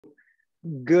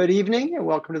Good evening and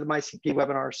welcome to the MyCP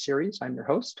webinar series. I'm your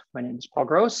host. My name is Paul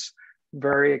Gross.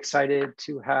 Very excited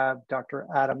to have Dr.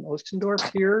 Adam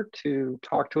Ostendorf here to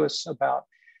talk to us about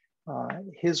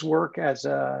his work as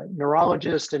a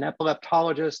neurologist and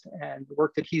epileptologist and the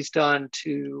work that he's done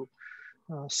to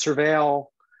surveil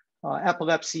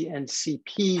epilepsy and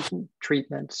CP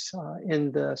treatments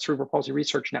in the Cerebral Palsy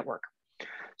Research Network.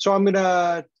 So I'm going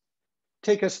to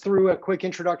take us through a quick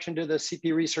introduction to the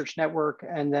CP Research Network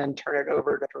and then turn it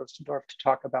over to Dr. Ostendorf to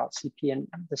talk about CP and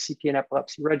the CP and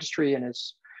Epilepsy Registry and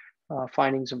his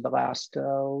findings of the last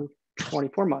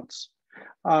 24 months.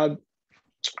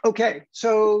 Okay,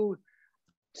 so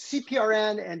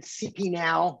CPRN and CP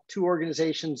Now, two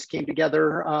organizations came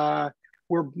together.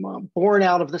 We're born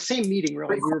out of the same meeting,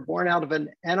 really. We were born out of an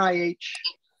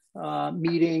NIH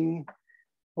meeting.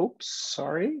 Oops,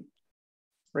 sorry.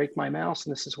 Break my mouse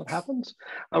and this is what happens.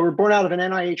 We're born out of an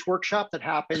NIH workshop that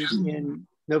happened in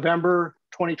November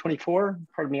 2024.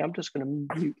 Pardon me, I'm just going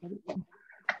to mute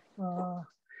everyone.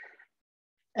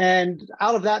 And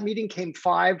out of that meeting came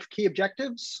 5 key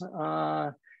objectives.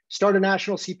 Start a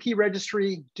national CP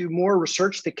registry, do more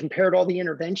research that compared all the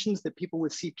interventions that people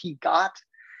with CP got,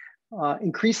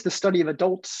 increase the study of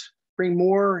adults, bring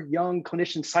more young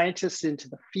clinician scientists into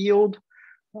the field,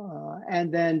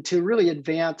 and then to really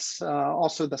advance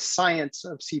also the science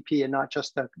of CP and not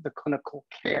just the clinical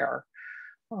care.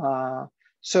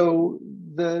 So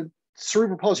the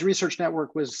Cerebral Palsy Research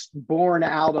Network was born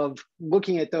out of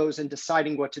looking at those and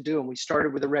deciding what to do. And we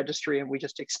started with a registry and we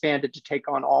just expanded to take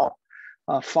on all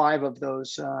 5 of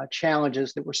those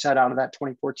challenges that were set out of that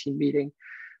 2014 meeting.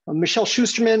 Michelle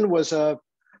Schusterman was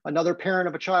another parent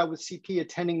of a child with CP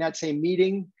attending that same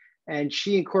meeting. And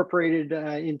she incorporated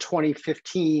in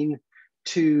 2015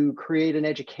 to create an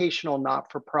educational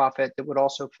not-for-profit that would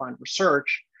also fund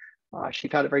research. She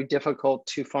found it very difficult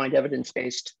to find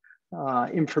evidence-based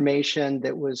information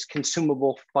that was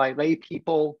consumable by lay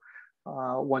people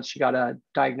once she got a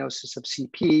diagnosis of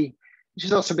CP.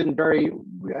 She's also been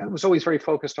was always very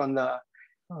focused on the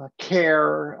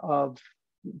care of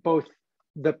both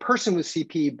the person with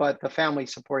CP, but the family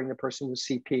supporting the person with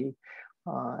CP.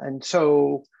 And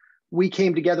so we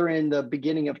came together in the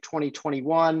beginning of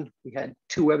 2021. We had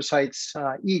 2 websites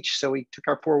each. So we took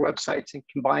our 4 websites and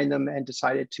combined them and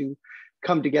decided to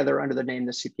come together under the name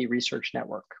the CP Research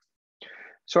Network.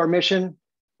 So our mission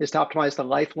is to optimize the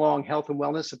lifelong health and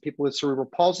wellness of people with cerebral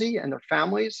palsy and their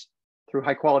families through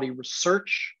high quality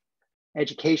research,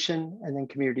 education, and then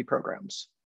community programs.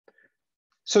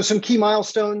 So some key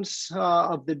milestones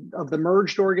of the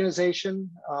merged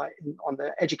organization on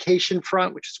the education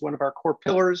front, which is one of our core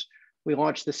pillars. We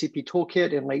launched the CP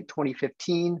Toolkit in late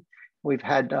 2015. We've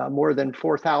had more than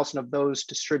 4,000 of those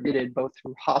distributed both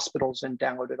through hospitals and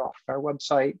downloaded off our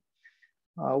website.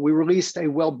 We released a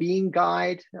well-being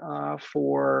guide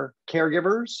for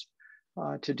caregivers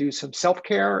to do some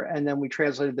self-care, and then we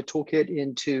translated the toolkit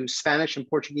into Spanish and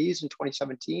Portuguese in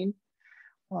 2017.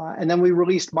 And then we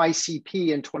released MyCP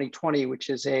in 2020, which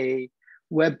is a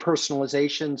web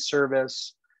personalization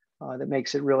service that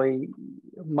makes it really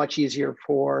much easier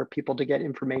for people to get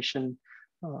information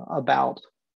about,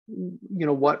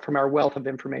 what from our wealth of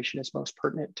information is most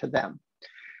pertinent to them.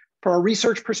 From a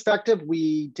research perspective,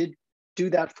 we did do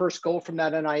that first goal from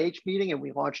that NIH meeting, and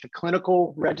we launched a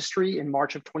clinical registry in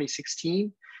March of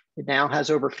 2016. It now has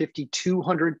over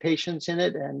 5,200 patients in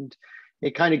it, and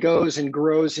it kind of goes and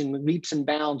grows in leaps and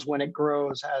bounds when it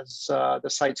grows as the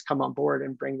sites come on board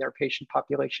and bring their patient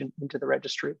population into the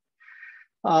registry.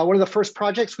 One of the first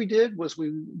projects we did was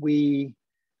we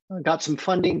got some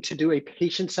funding to do a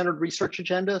patient-centered research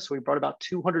agenda. So we brought about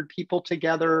 200 people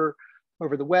together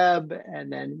over the web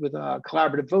and then with a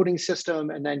collaborative voting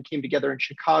system, and then came together in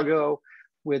Chicago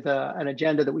with an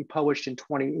agenda that we published in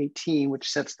 2018, which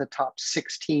sets the top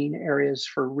 16 areas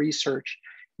for research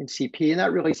in CP. And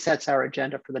that really sets our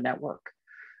agenda for the network.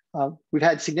 We've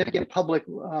had significant public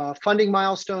funding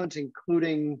milestones,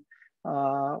 including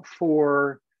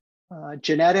for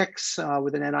genetics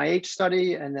with an NIH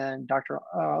study, and then Dr.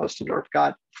 Ostendorf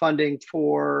got funding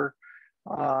for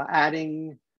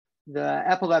adding the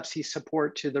epilepsy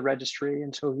support to the registry,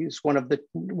 and so he's one of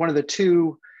the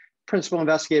 2 principal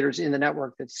investigators in the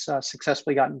network that's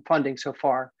successfully gotten funding so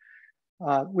far.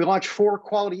 We launched 4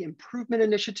 quality improvement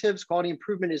initiatives. Quality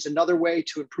improvement is another way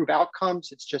to improve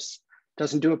outcomes. It's just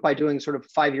doesn't do it by doing sort of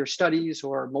 5-year studies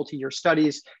or multi-year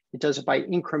studies. It does it by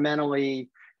incrementally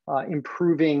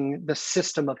improving the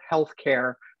system of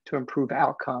healthcare to improve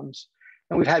outcomes.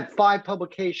 And we've had 5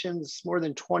 publications, more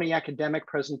than 20 academic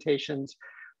presentations,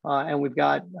 and we've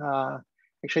got,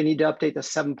 actually I need to update the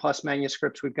 7+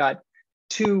 manuscripts. We've got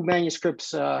 2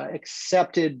 manuscripts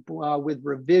accepted with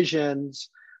revisions,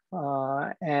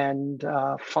 and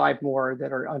 5 more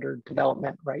that are under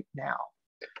development right now.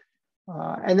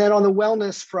 And then on the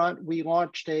wellness front, we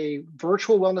launched a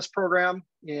virtual wellness program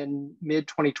in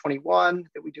mid-2021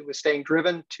 that we do with Staying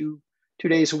Driven, two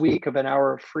days a week of an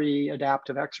hour of free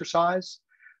adaptive exercise.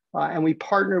 And we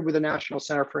partnered with the National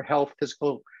Center for Health,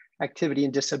 Physical Activity,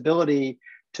 and Disability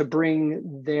to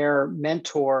bring their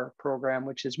mentor program,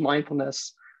 which is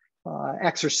mindfulness,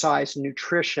 exercise, and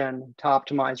nutrition to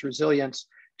optimize resilience,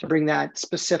 to bring that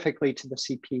specifically to the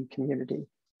CP community.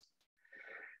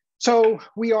 So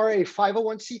we are a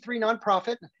 501c3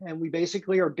 nonprofit, and we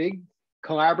basically are a big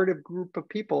collaborative group of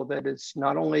people that is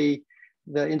not only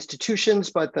the institutions,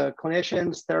 but the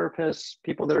clinicians, therapists,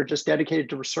 people that are just dedicated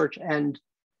to research, and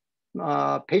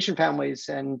patient families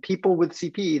and people with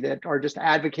CP that are just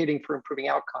advocating for improving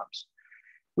outcomes.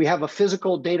 We have a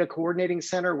physical data coordinating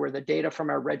center where the data from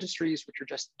our registries, which are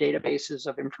just databases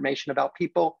of information about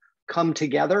people, come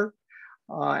together.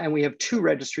 And we have 2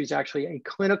 registries, actually, a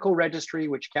clinical registry,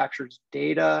 which captures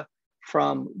data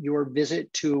from your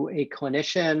visit to a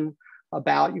clinician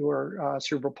about your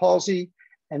cerebral palsy,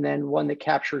 and then one that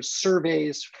captures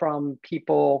surveys from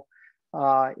people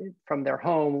from their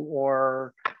home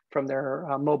or from their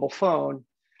mobile phone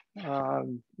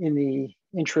in the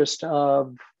interest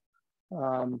of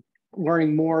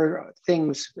learning more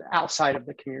things outside of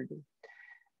the community.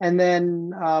 And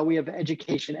then we have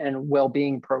education and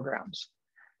well-being programs.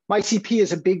 MyCP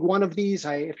is a big one of these.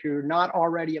 If you're not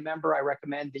already a member, I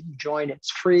recommend that you join. It's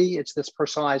free. It's this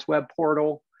personalized web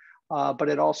portal, but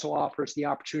it also offers the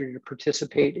opportunity to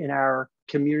participate in our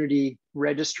community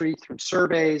registry through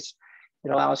surveys. It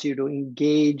allows you to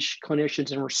engage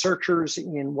clinicians and researchers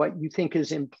in what you think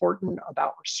is important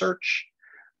about research,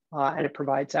 and it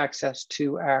provides access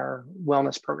to our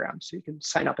wellness program. So you can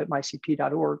sign up at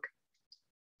mycp.org.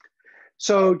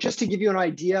 So just to give you an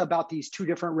idea about these 2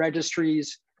 different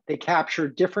registries, they capture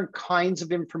different kinds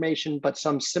of information, but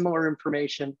some similar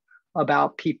information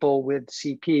about people with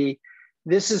CP.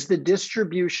 This is the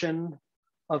distribution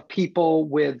of people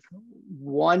with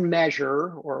one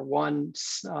measure or one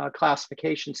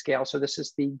classification scale. So this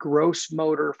is the gross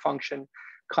motor function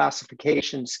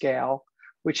classification scale,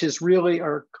 which is really,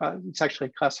 or it's actually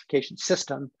a classification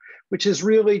system, which is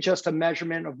really just a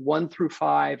measurement of 1 through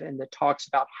 5, and that talks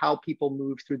about how people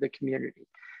move through the community.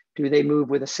 Do they move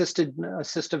with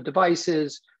assistive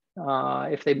devices?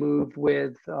 If they move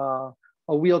with a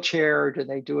wheelchair, do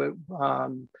they do it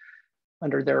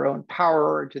under their own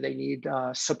power, or do they need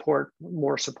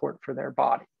more support for their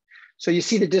body? So you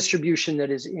see the distribution that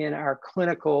is in our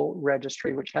clinical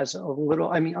registry, which has a little,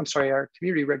 our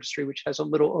community registry, which has a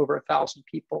little over 1,000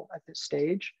 people at this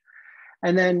stage.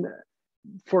 And then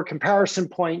for comparison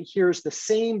point, here's the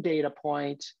same data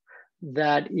point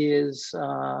that is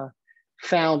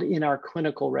found in our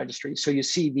clinical registry. So you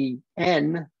see the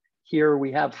N here,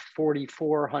 we have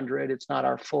 4,400. It's not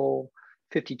our full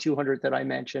 5,200 that I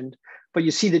mentioned, but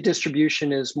you see the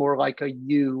distribution is more like a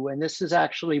U, and this is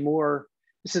actually more,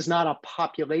 this is not a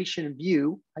population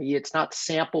view, i.e. it's not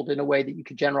sampled in a way that you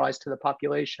could generalize to the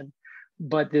population,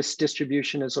 but this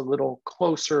distribution is a little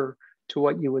closer to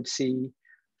what you would see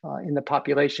in the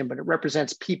population, but it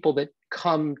represents people that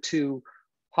come to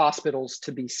hospitals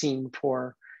to be seen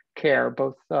for care,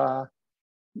 both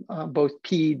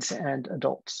peds and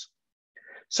adults.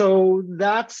 So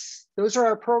those are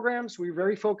our programs. We're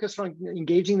very focused on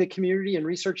engaging the community in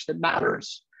research that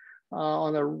matters.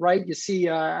 On the right, you see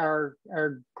our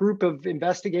group of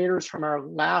investigators from our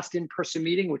last in-person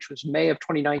meeting, which was May of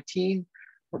 2019.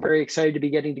 We're very excited to be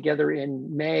getting together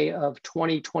in May of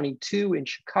 2022 in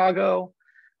Chicago.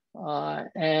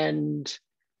 And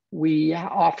we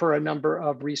offer a number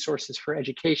of resources for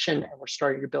education, and we're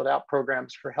starting to build out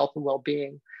programs for health and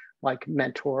well-being, like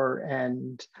Mentor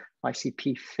and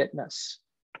MyCP Fitness.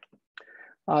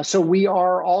 So we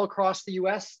are all across the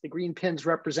US. The green pins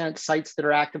represent sites that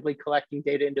are actively collecting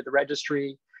data into the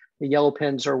registry. The yellow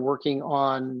pins are working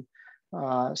on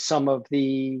some of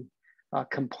the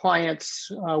compliance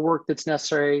work that's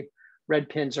necessary. Red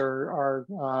pins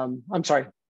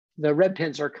the red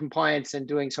pins are compliance and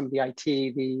doing some of the IT.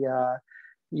 The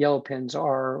yellow pins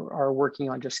are working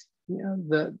on just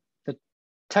the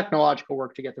technological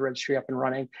work to get the registry up and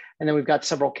running. And then we've got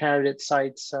several candidate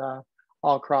sites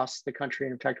all across the country.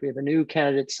 And in fact, we have a new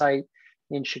candidate site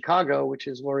in Chicago, which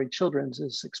is Laurie Children's,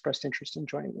 has expressed interest in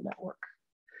joining the network.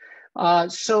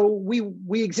 So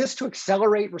we exist to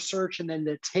accelerate research and then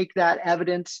to take that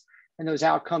evidence and those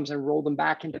outcomes and roll them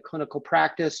back into clinical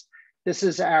practice. This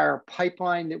is our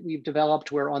pipeline that we've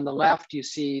developed, where on the left, you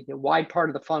see the wide part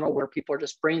of the funnel where people are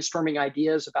just brainstorming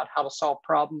ideas about how to solve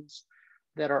problems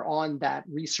that are on that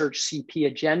research CP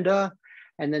agenda.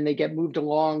 And then they get moved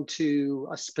along to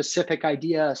a specific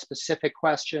idea, a specific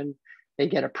question. They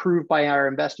get approved by our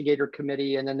investigator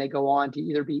committee, and then they go on to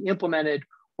either be implemented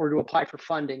or to apply for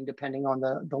funding, depending on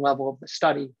the level of the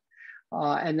study.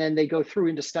 And then they go through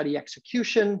into study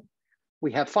execution.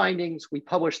 We have findings, we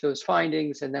publish those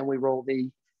findings, and then we roll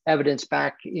the evidence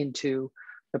back into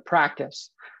the practice.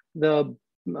 The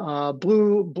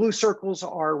blue circles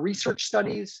are research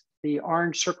studies. The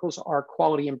orange circles are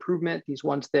quality improvement, these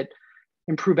ones that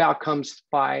improve outcomes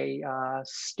by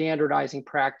standardizing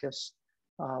practice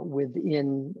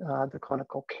within the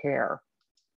clinical care.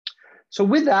 So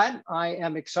with that, I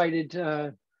am excited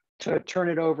to turn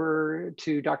it over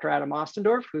to Dr. Adam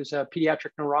Ostendorf, who's a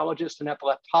pediatric neurologist and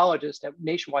epileptologist at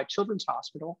Nationwide Children's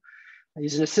Hospital.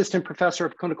 He's an assistant professor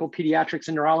of clinical pediatrics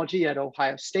and neurology at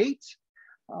Ohio State.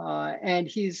 And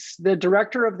he's the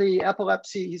director of the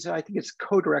epilepsy, I think it's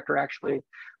co-director actually,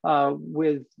 of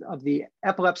the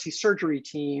epilepsy surgery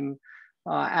team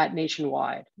at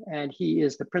Nationwide. And he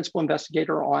is the principal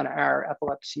investigator on our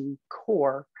epilepsy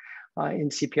core in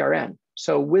CPRN.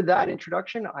 So with that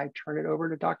introduction, I turn it over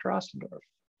to Dr. Ostendorf.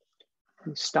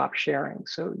 Stop sharing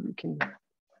so you can,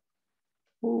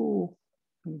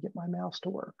 let me get my mouse to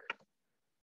work.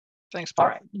 Thanks, Paul.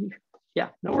 All right, yeah,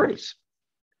 no worries.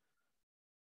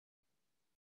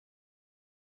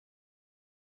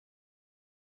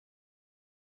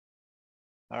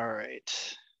 All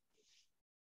right.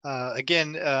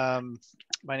 Again,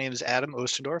 my name is Adam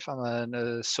Ostendorf. I'm an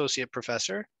associate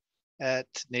professor at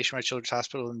Nationwide Children's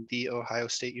Hospital and The Ohio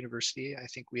State University. I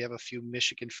think we have a few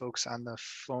Michigan folks on the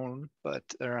phone,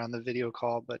 or on the video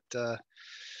call, but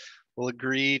we'll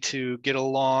agree to get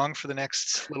along for the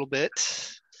next little bit.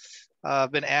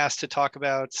 I've been asked to talk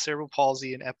about cerebral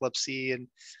palsy and epilepsy and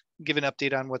give an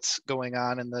update on what's going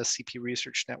on in the CP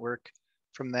Research Network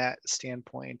from that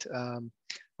standpoint. I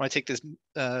want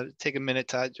to take a minute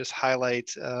to just highlight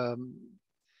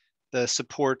the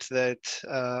support that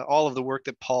all of the work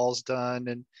that Paul's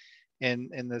done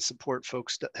and the support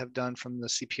folks have done from the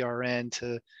CPRN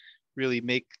to really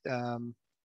make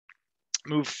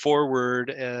move forward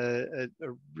a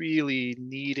really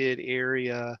needed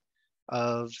area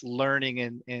of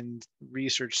learning and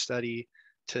research study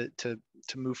to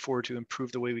move forward to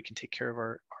improve the way we can take care of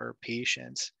our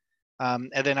patients.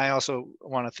 And then I also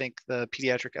want to thank the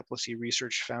Pediatric Epilepsy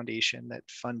Research Foundation that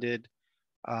funded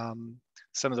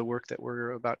some of the work that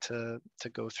we're about to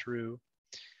go through.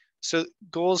 So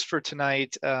goals for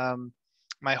tonight,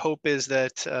 my hope is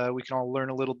that we can all learn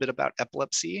a little bit about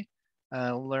epilepsy,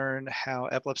 learn how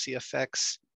epilepsy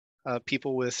affects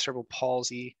people with cerebral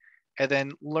palsy, and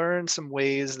then learn some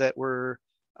ways that we're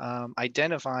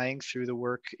identifying through the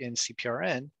work in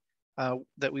CPRN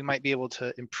that we might be able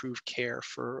to improve care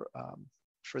for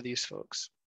these folks.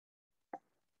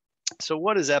 So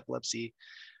what is epilepsy?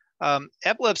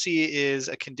 Epilepsy is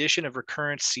a condition of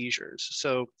recurrent seizures.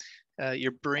 So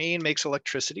your brain makes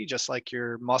electricity, just like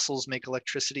your muscles make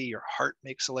electricity, your heart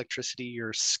makes electricity,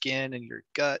 your skin and your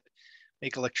gut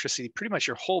make electricity. Pretty much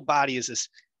your whole body is this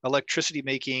electricity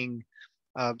making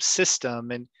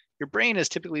system, and your brain is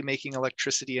typically making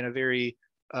electricity in a very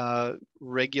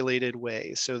regulated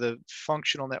way. So the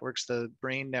functional networks, the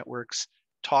brain networks,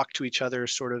 talk to each other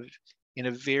sort of in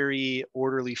a very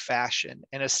orderly fashion.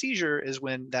 And a seizure is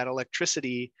when that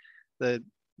electricity, the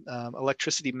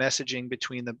electricity messaging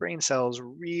between the brain cells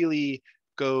really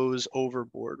goes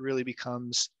overboard, really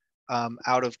becomes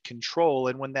out of control.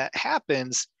 And when that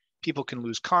happens, people can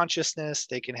lose consciousness,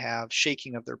 they can have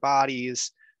shaking of their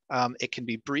bodies. It can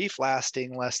be brief,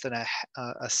 lasting less than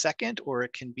a second, or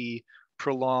it can be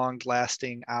prolonged,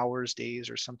 lasting hours, days,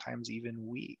 or sometimes even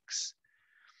weeks.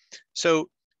 So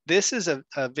this is a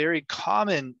very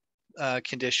common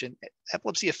condition.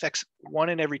 Epilepsy affects 1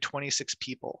 in every 26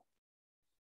 people.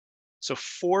 So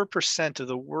 4% of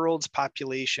the world's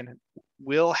population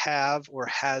will have or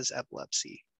has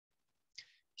epilepsy.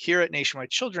 Here at Nationwide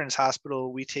Children's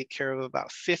Hospital, we take care of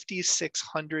about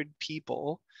 5,600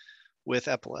 people with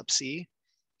epilepsy.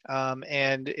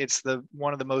 And it's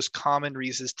one of the most common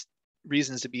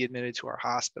reasons to be admitted to our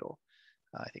hospital.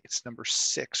 I think it's number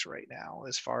 6 right now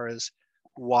as far as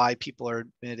why people are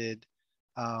admitted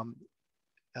to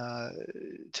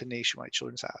Nationwide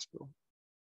Children's Hospital.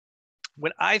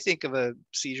 When I think of a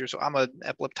seizure, so I'm an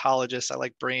epileptologist, I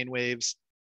like brain waves.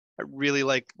 I really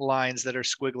like lines that are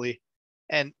squiggly.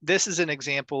 And this is an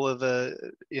example of a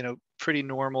pretty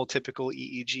normal, typical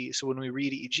EEG. So when we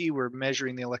read EEG, we're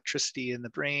measuring the electricity in the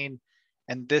brain,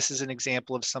 And this is an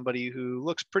example of somebody who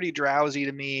looks pretty drowsy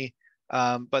to me,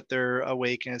 but they're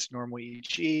awake and it's normal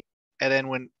EEG. And then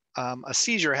when a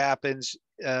seizure happens,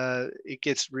 it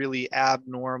gets really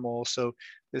abnormal. So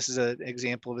this is an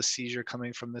example of a seizure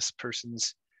coming from this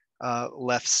person's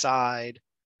left side,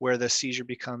 where the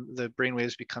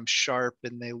brainwaves become sharp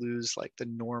and they lose like the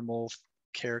normal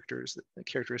characteristics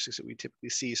that we typically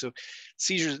see. So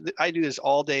seizures, I do this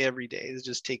all day, every day, to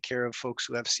just take care of folks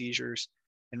who have seizures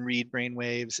and read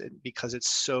brainwaves, because it's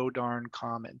so darn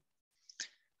common.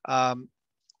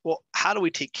 Well, how do we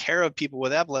take care of people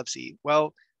with epilepsy?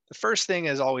 Well, the first thing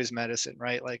is always medicine,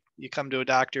 right? Like you come to a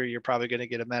doctor, you're probably going to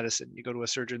get a medicine. You go to a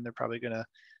surgeon, they're probably going to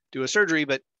do a surgery,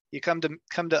 but you come to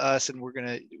us and we're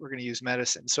going to use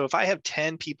medicine. So if I have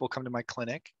 10 people come to my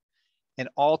clinic and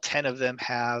all 10 of them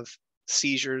have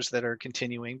seizures that are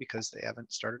continuing because they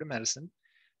haven't started a medicine,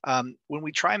 when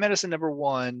we try medicine number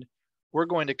 1, we're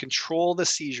going to control the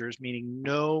seizures, meaning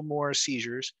no more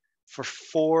seizures, for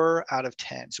 4 out of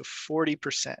 10, so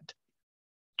 40%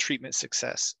 treatment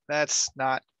success. That's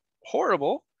not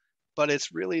horrible, but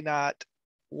it's really not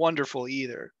wonderful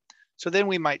either. So then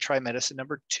we might try medicine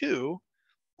number 2,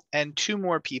 and 2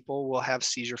 more people will have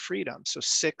seizure freedom. So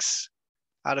 6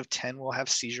 out of 10 will have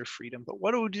seizure freedom. But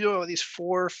what do we do with these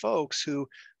 4 folks who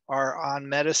are on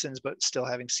medicines but still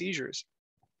having seizures?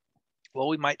 Well,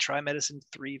 we might try medicine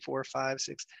 3, 4, 5,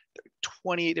 6,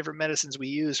 28 different medicines we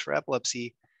use for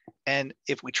epilepsy. And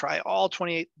if we try all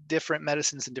 28 different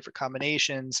medicines in different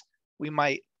combinations, we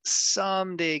might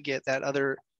someday get that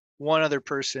one other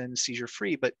person seizure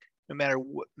free. But no matter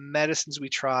what medicines we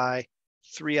try,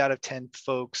 3 out of 10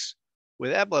 folks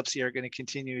with epilepsy are going to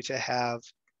continue to have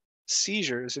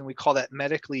seizures. And we call that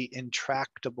medically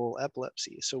intractable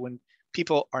epilepsy. So when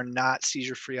people are not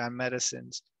seizure free on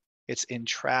medicines, it's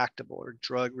intractable or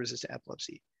drug resistant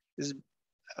epilepsy. This is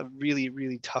a really,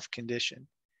 really tough condition.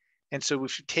 And so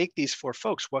if you take these 4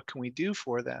 folks, what can we do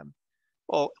for them?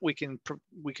 Well, we can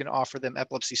offer them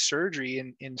epilepsy surgery,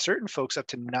 and in certain folks, up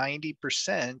to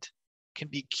 90% can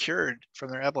be cured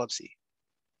from their epilepsy.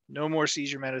 No more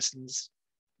seizure medicines,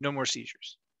 no more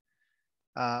seizures.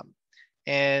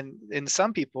 And in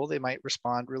some people, they might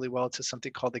respond really well to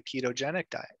something called the ketogenic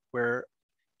diet, where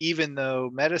even though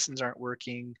medicines aren't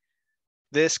working,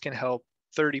 this can help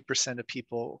 30% of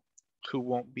people who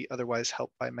won't be otherwise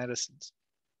helped by medicines.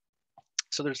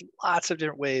 So there's lots of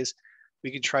different ways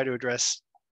we can try to address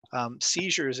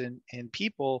seizures in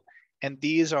people, and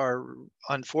these are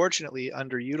unfortunately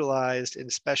underutilized, and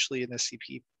especially in the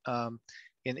CP,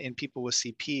 in people with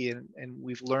CP, and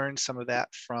we've learned some of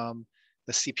that from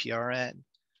the CPRN.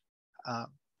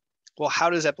 Well, how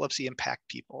does epilepsy impact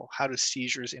people? How do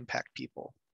seizures impact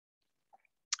people?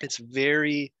 It's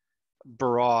very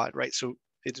broad, right? So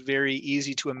it's very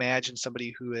easy to imagine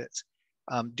somebody who is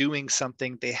doing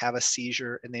something, they have a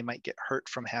seizure, and they might get hurt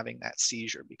from having that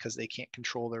seizure because they can't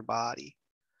control their body.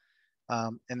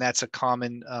 And that's a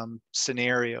common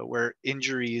scenario where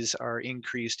injuries are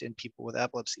increased in people with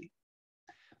epilepsy.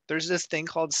 There's this thing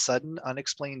called sudden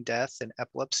unexplained death in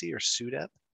epilepsy, or SUDEP,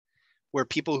 where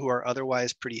people who are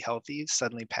otherwise pretty healthy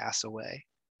suddenly pass away.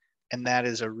 And that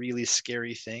is a really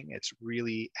scary thing. It's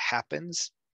really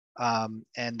happens.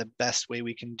 And the best way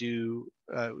we can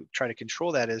try to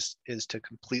control that is to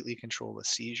completely control the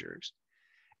seizures.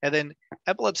 And then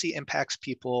epilepsy impacts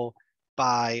people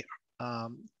by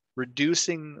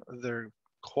reducing their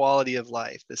quality of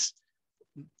life, this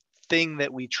thing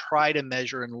that we try to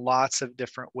measure in lots of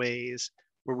different ways,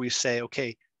 where we say,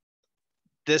 okay,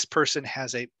 this person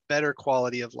has a better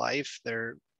quality of life,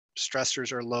 their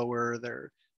stressors are lower,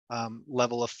 their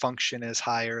level of function is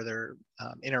higher, their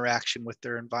interaction with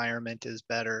their environment is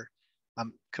better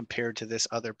compared to this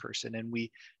other person. And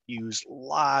we use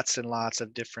lots and lots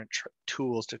of different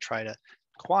tools to try to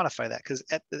quantify that, because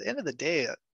at the end of the day,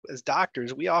 as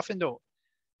doctors, we often don't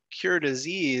cure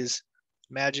disease,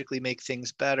 magically make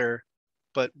things better,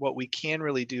 but what we can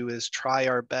really do is try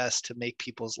our best to make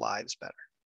people's lives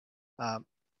better.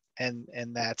 And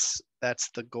that's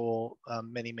the goal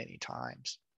many, many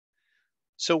times.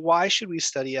 So why should we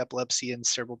study epilepsy and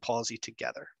cerebral palsy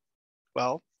together?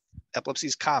 Well, epilepsy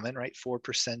is common, right?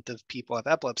 4% of people have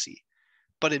epilepsy.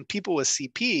 But in people with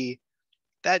CP,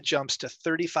 that jumps to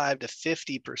 35 to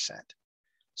 50%.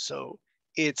 So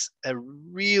it's a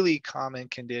really common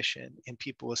condition in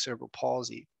people with cerebral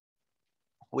palsy,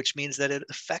 which means that it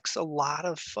affects a lot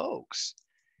of folks.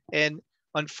 And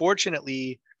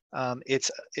unfortunately, it's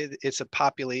a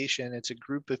population, it's a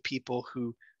group of people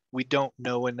who we don't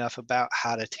know enough about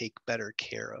how to take better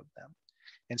care of them.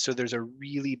 And so there's a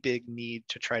really big need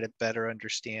to try to better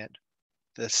understand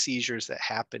the seizures that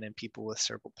happen in people with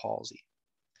cerebral palsy.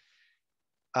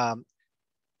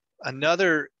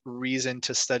 Another reason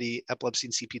to study epilepsy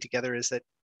and CP together is that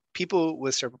people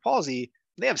with cerebral palsy,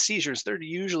 they have seizures, they're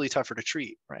usually tougher to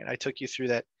treat, right? I took you through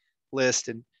that list,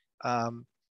 and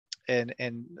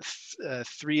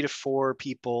 3 to 4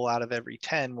 people out of every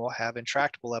 10 will have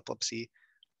intractable epilepsy.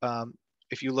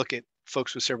 If you look at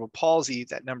folks with cerebral palsy,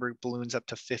 that number balloons up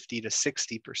to 50 to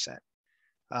 60%.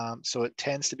 So it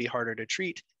tends to be harder to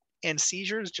treat, and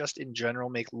seizures just in general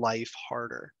make life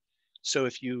harder. So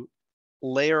if you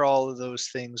layer all of those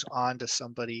things onto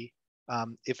somebody,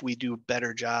 if we do a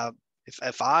better job,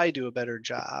 if I do a better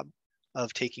job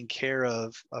of taking care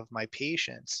of my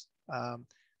patients,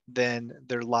 then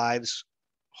their lives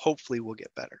hopefully will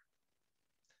get better.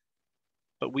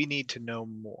 But we need to know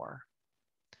more.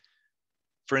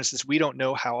 For instance, we don't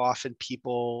know how often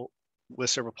people with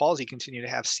cerebral palsy continue to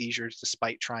have seizures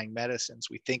despite trying medicines.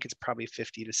 We think it's probably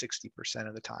 50 to 60%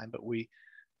 of the time, but we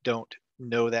don't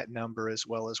know that number as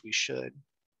well as we should.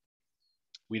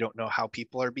 We don't know how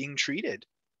people are being treated.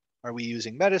 Are we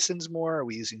using medicines more? Are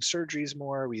we using surgeries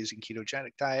more? Are we using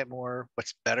ketogenic diet more?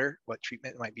 What's better? What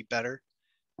treatment might be better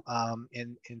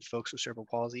in folks with cerebral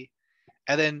palsy?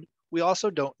 And then we also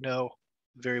don't know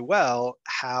very well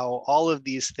how all of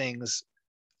these things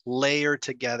layer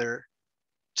together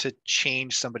to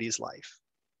change somebody's life.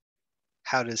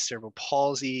 How does cerebral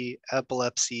palsy,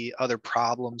 epilepsy, other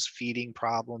problems, feeding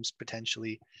problems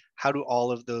potentially, how do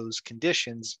all of those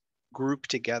conditions group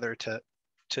together to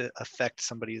affect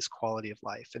somebody's quality of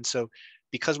life? And so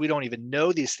because we don't even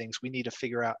know these things, we need to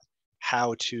figure out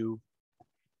how to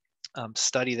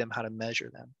study them, how to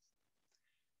measure them.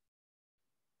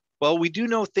 Well, we do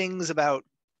know things about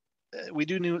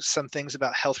some things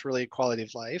about health-related quality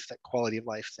of life, that quality of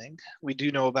life thing. We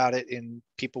do know about it in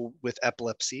people with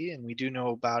epilepsy, and we do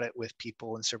know about it with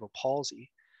people in cerebral palsy.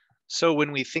 So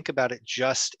when we think about it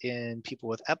just in people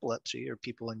with epilepsy or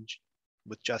people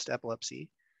with just epilepsy,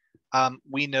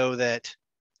 we know that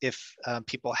if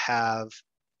people have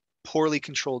poorly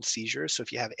controlled seizures, so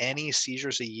if you have any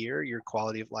seizures a year, your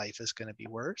quality of life is going to be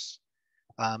worse.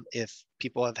 If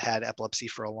people have had epilepsy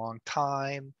for a long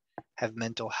time, have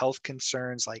mental health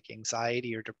concerns like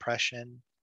anxiety or depression,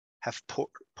 have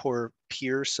poor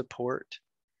peer support,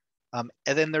 and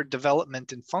then their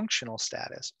development and functional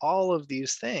status. All of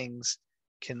these things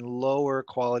can lower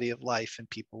quality of life in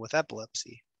people with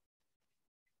epilepsy.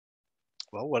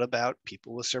 Well, what about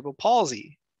people with cerebral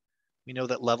palsy? We know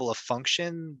that level of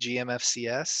function,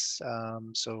 GMFCS,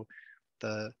 so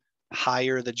the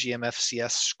higher the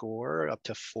GMFCS score, up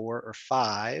to 4 or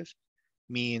 5,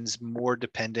 means more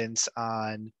dependence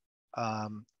on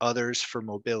others for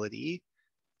mobility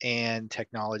and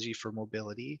technology for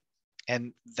mobility.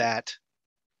 And that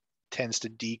tends to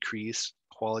decrease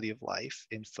quality of life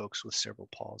in folks with cerebral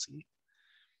palsy.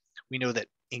 We know that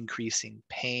increasing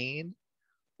pain,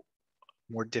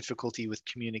 more difficulty with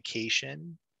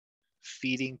communication,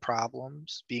 feeding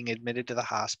problems, being admitted to the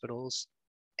hospitals,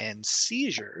 and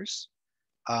seizures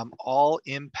all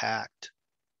impact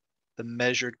the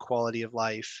measured quality of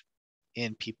life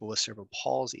in people with cerebral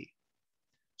palsy.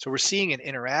 So we're seeing an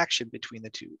interaction between the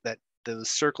two, that those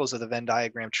circles of the Venn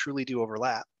diagram truly do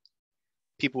overlap.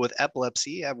 People with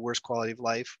epilepsy have worse quality of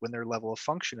life when their level of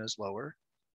function is lower,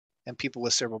 and people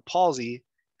with cerebral palsy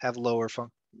have lower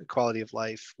quality of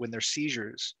life when they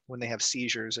have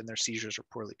seizures and their seizures are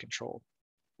poorly controlled.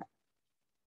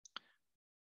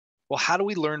 Well, how do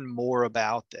we learn more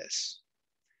about this?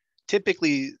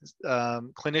 Typically,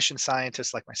 clinician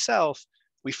scientists like myself,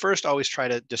 we first always try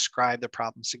to describe the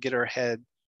problems to get our head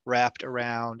wrapped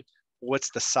around what's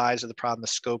the size of the problem, the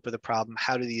scope of the problem,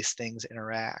 how do these things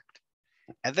interact?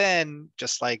 And then,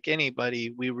 just like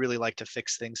anybody, we really like to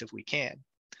fix things if we can.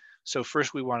 So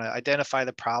first we want to identify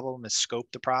the problem and scope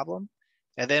the problem.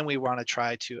 And then we want to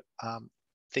try to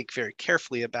think very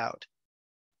carefully about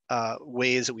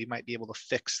ways that we might be able to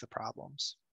fix the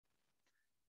problems.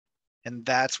 And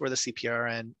that's where the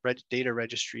CPRN data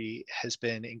registry has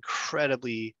been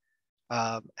incredibly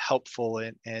helpful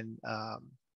and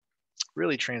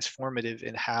really transformative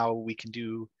in how we can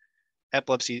do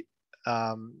epilepsy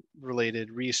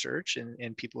related research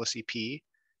in people with CP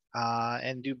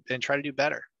and try to do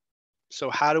better. So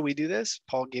how do we do this?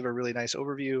 Paul gave a really nice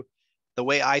overview. The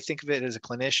way I think of it as a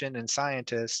clinician and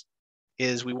scientist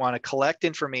is we want to collect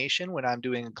information when I'm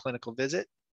doing a clinical visit,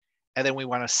 and then we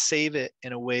want to save it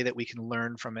in a way that we can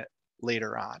learn from it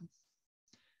later on.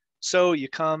 So you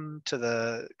come to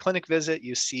the clinic visit,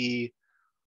 you see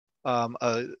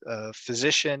a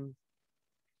physician,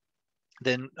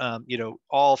 then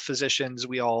all physicians,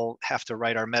 we all have to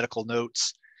write our medical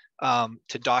notes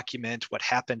to document what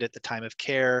happened at the time of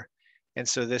care. And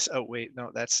so this, oh wait,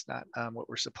 no, that's not what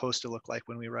we're supposed to look like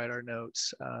when we write our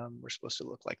notes. We're supposed to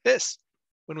look like this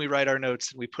when we write our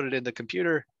notes, and we put it in the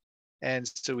computer. And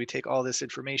so we take all this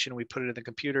information, we put it in the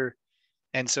computer,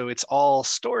 and so it's all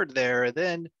stored there.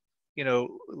 Then, you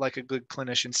know, like a good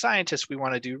clinician scientist, we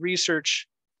want to do research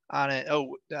on it.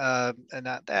 Oh, and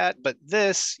not that, but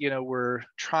this, you know, we're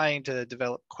trying to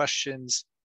develop questions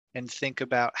and think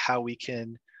about how we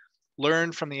can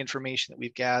learn from the information that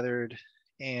we've gathered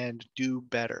and do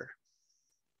better.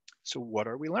 So what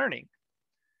are we learning?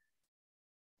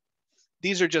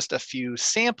 These are just a few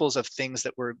samples of things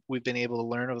that we've been able to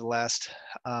learn over the last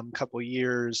couple of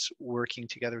years working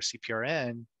together with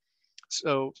CPRN.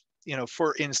 So, you know,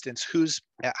 for instance, who's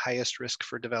at highest risk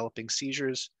for developing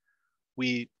seizures?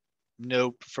 We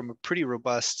know from a pretty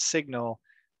robust signal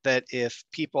that if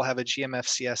people have a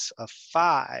GMFCS of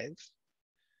 5,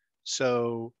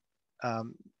 so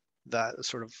the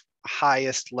sort of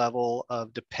highest level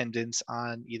of dependence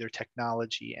on either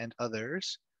technology and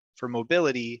others for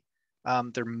mobility,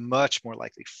 they're much more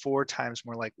likely, 4 times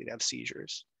more likely to have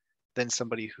seizures than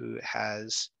somebody who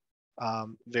has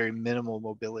very minimal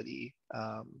mobility,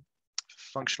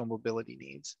 functional mobility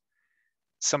needs.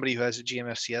 Somebody who has a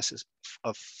GMFCS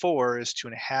of 4 is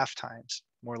 2.5 times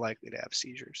more likely to have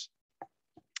seizures.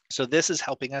 So this is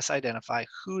helping us identify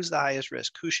who's the highest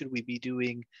risk, who should we be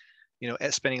doing, you know,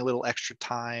 spending a little extra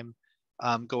time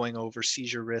going over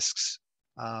seizure risks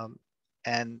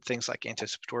and things like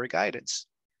anticipatory guidance.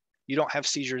 You don't have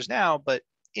seizures now, but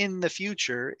in the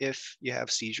future, if you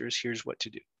have seizures, here's what to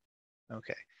do.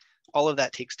 Okay, all of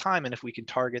that takes time, and if we can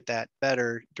target that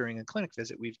better during a clinic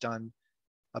visit, we've done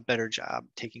a better job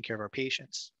taking care of our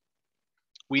patients.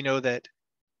 We know that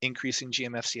increasing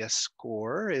GMFCS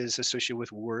score is associated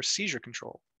with worse seizure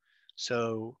control.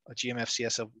 So a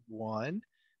GMFCS of 1,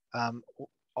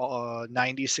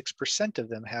 96% of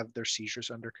them have their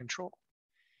seizures under control.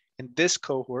 In this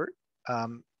cohort,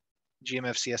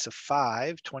 GMFCS of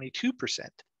 5, 22%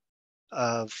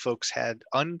 of folks had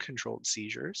uncontrolled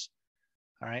seizures.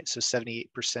 All right, so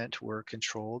 78% were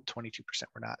controlled, 22%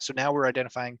 were not. So now we're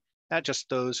identifying not just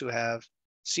those who have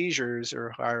seizures or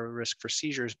higher risk for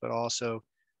seizures, but also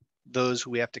those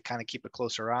who we have to kind of keep a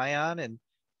closer eye on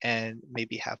and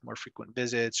maybe have more frequent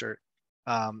visits or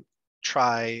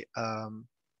try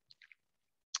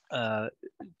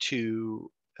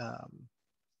to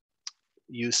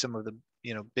use some of the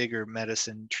bigger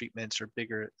medicine treatments or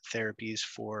bigger therapies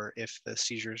for if the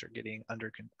seizures are getting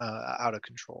out of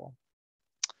control.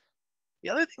 The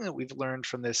other thing that we've learned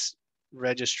from this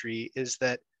registry is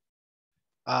that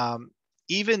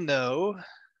even though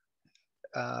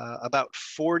about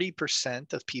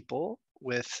 40% of people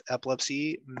with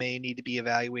epilepsy may need to be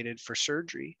evaluated for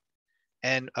surgery,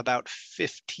 and about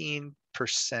 15%,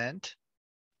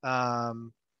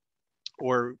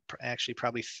 or actually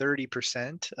probably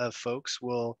 30% of folks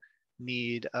will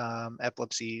need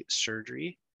epilepsy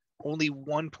surgery, only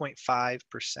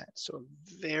 1.5%, so a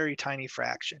very tiny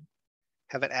fraction,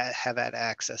 have had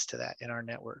access to that in our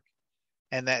network.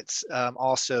 And that's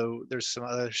also, there's some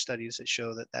other studies that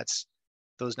show that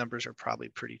those numbers are probably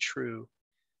pretty true.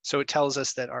 So it tells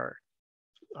us that our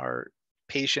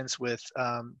patients with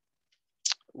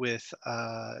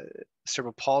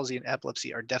cerebral palsy and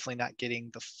epilepsy are definitely not getting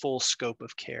the full scope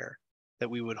of care that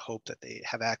we would hope that they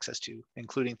have access to,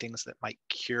 including things that might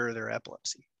cure their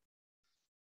epilepsy.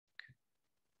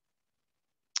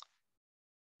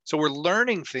 So we're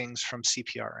learning things from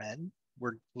CPRN.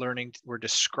 We're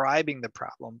describing the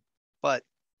problem, but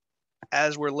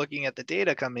as we're looking at the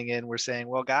data coming in, we're saying,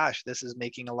 well, gosh, this is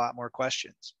making a lot more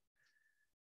questions.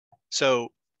 So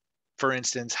for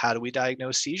instance, how do we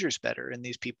diagnose seizures better in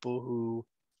these people who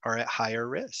are at higher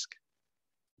risk?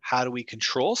 How do we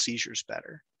control seizures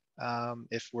better?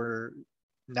 If we're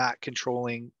not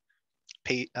controlling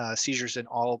seizures in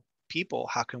all people,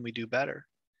 how can we do better?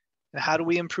 And how do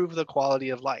we improve the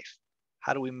quality of life?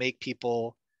 How do we make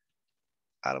people,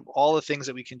 out of all the things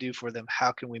that we can do for them,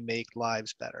 how can we make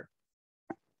lives better?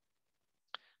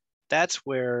 That's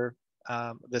where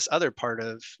this other part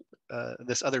of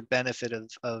this other benefit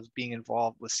of being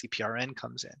involved with CPRN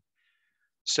comes in.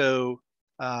 So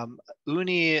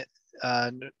Uni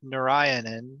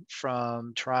Narayanan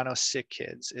from Toronto Sick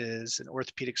Kids is an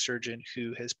orthopedic surgeon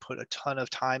who has put a ton of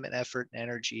time and effort and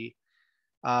energy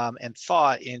and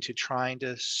thought into trying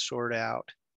to sort out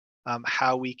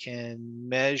how we can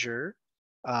measure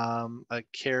a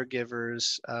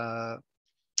caregiver's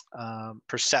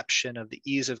perception of the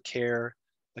ease of care,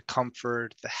 the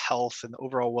comfort, the health, and the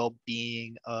overall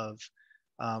well-being of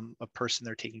a person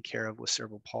they're taking care of with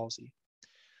cerebral palsy.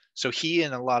 So he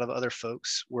and a lot of other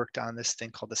folks worked on this thing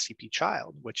called the CP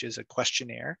Child, which is a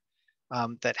questionnaire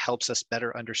that helps us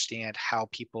better understand how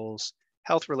people's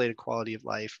health-related quality of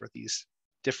life, or these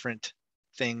different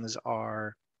things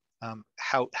are,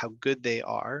 how good they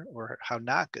are or how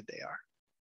not good they are.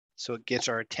 So it gets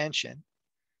our attention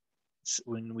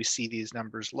when we see these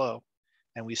numbers low,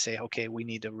 and we say, okay, we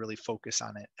need to really focus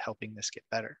on it, helping this get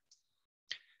better.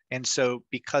 And so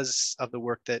because of the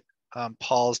work that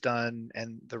Paul's done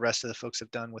and the rest of the folks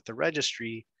have done with the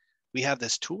registry, we have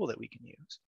this tool that we can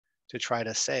use to try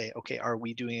to say, okay, are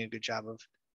we doing a good job of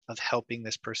helping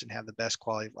this person have the best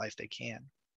quality of life they can?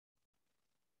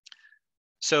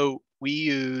 So we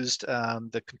used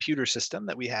the computer system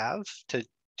that we have to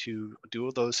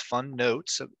do those fun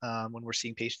notes when we're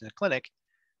seeing patients in the clinic,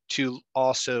 to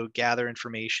also gather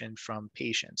information from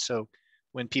patients. So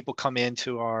when people come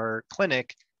into our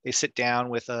clinic, they sit down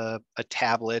with a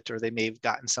tablet, or they may have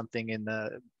gotten something in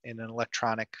an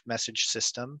electronic message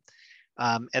system.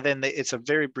 And then it's a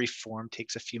very brief form,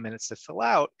 takes a few minutes to fill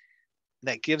out.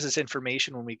 That gives us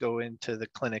information when we go into the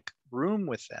clinic room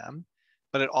with them,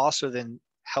 but it also then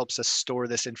helps us store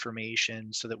this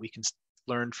information so that we can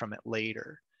learn from it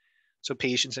later. So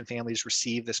patients and families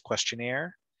receive this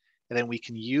questionnaire, and then we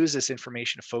can use this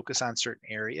information to focus on certain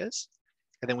areas.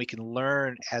 And then we can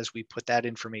learn as we put that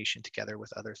information together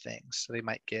with other things. So they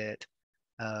might get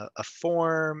a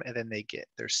form, and then they get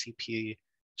their CP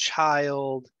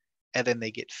Child, and then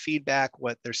they get feedback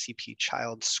what their CP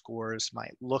Child scores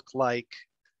might look like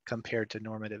compared to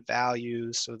normative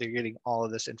values. So they're getting all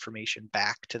of this information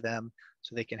back to them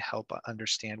so they can help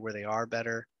understand where they are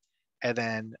better. And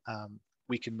then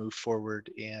we can move forward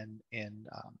in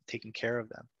taking care of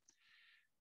them.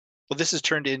 Well, this has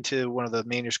turned into one of the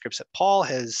manuscripts that Paul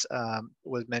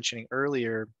was mentioning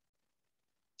earlier,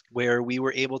 where we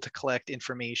were able to collect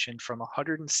information from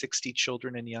 160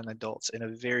 children and young adults in a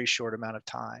very short amount of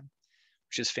time,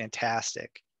 which is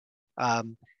fantastic.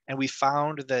 And we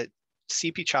found that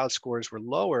CP Child scores were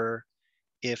lower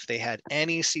if they had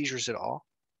any seizures at all,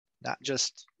 not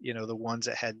just the ones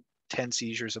that had 10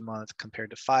 seizures a month compared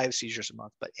to 5 seizures a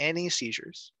month, but any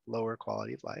seizures, lower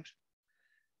quality of life.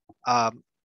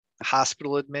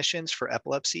 Hospital admissions for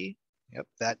epilepsy,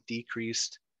 that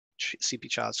decreased CP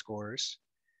Child scores.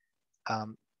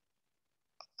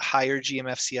 Higher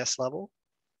GMFCS level,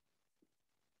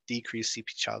 decreased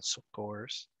CP Child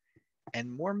scores,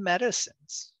 and more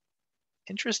medicines.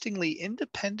 Interestingly,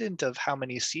 independent of how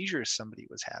many seizures somebody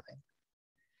was having.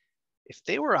 If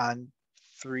they were on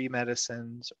 3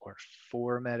 medicines or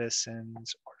 4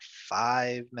 medicines or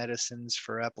 5 medicines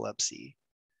for epilepsy,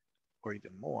 or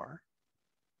even more,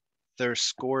 their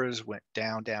scores went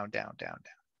down, down, down, down,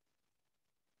 down.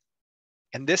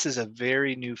 And this is a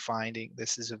very new finding.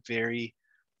 This is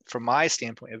from my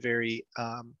standpoint, a very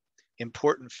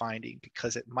important finding,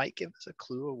 because it might give us a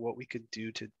clue of what we could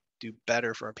do to do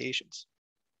better for our patients.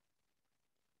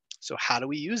 So how do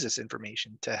we use this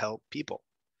information to help people?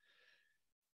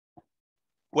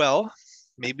 Well,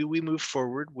 maybe we move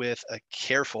forward with a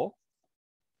carefully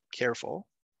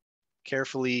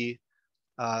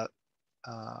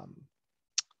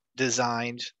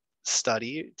designed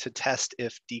study to test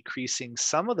if decreasing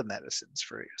some of the medicines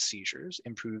for seizures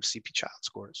improves CP Child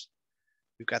scores.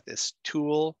 We've got this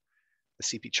tool, the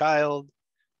CP Child.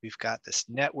 We've got this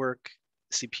network,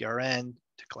 CPRN,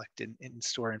 to collect and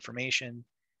store information.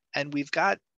 And we've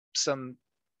got some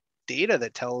data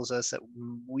that tells us that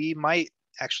we might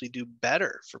actually do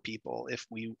better for people if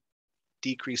we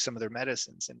decrease some of their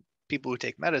medicines. And people who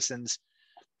take medicines,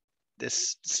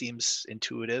 this seems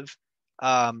intuitive.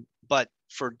 But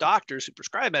for doctors who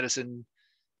prescribe medicine,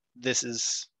 this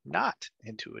is not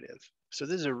intuitive. So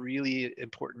this is a really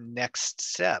important next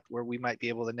step where we might be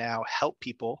able to now help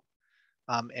people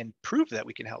and prove that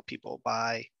we can help people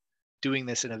by doing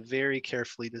this in a very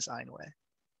carefully designed way.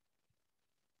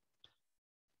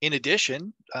 In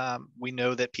addition, we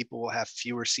know that people will have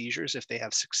fewer seizures if they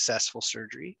have successful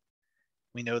surgery.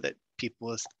 We know that people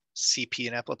with CP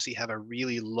and epilepsy have a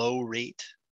really low rate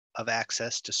of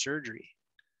access to surgery.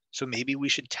 So maybe we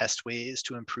should test ways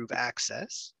to improve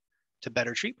access to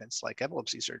better treatments like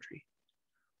epilepsy surgery.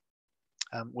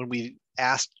 When we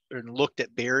asked or looked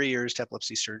at barriers to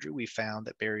epilepsy surgery, we found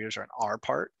that barriers are on our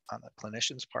part, on the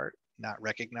clinician's part, not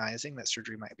recognizing that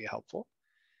surgery might be helpful.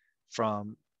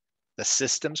 From the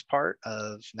system's part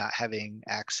of not having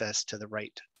access to the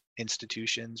right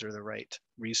institutions or the right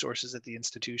resources at the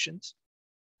institutions.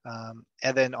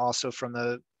 And then also from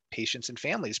the patients and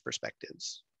families'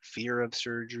 perspectives, fear of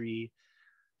surgery,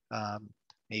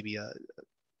 maybe a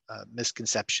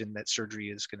misconception that surgery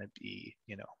is going to be,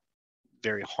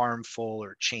 very harmful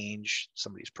or change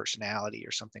somebody's personality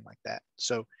or something like that.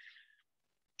 So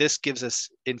this gives us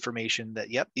information that,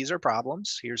 yep, these are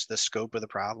problems. Here's the scope of the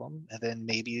problem. And then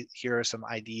maybe here are some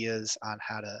ideas on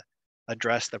how to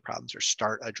address the problems or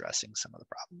start addressing some of the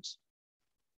problems.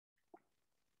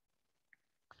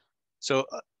 So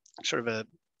sort of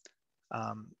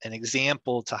an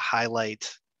example to highlight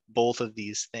both of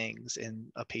these things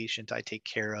in a patient I take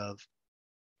care of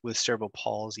with cerebral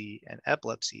palsy and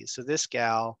epilepsy. So this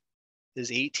gal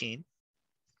is 18.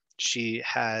 She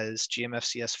has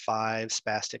GMFCS5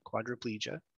 spastic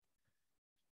quadriplegia.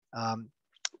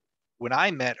 When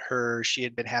I met her, she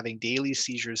had been having daily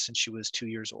seizures since she was 2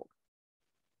 years old.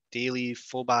 Daily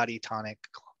full body tonic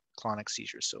clonic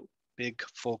seizures, so big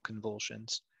full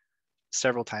convulsions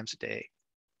several times a day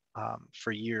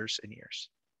for years and years.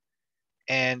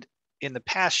 And in the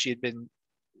past, she had been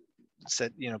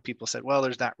said, people said, well,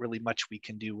 there's not really much we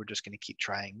can do. We're just going to keep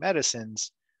trying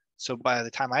medicines. So by the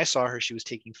time I saw her, she was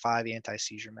taking 5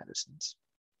 anti-seizure medicines.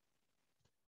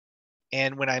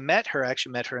 And when I met her, I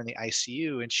actually met her in the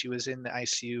ICU, and she was in the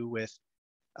ICU with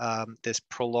this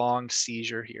prolonged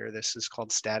seizure here. This is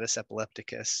called status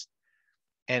epilepticus.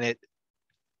 And it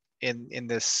in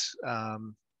this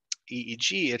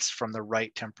EEG, it's from the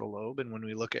right temporal lobe. And when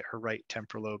we look at her right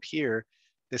temporal lobe here,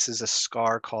 this is a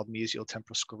scar called mesial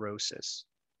temporal sclerosis.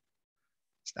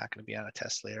 It's not going to be on a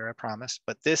test later, I promise.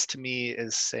 But this to me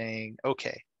is saying,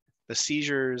 okay, the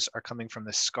seizures are coming from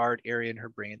the scarred area in her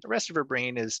brain. The rest of her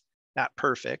brain is not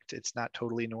perfect. It's not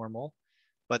totally normal,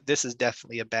 but this is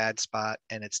definitely a bad spot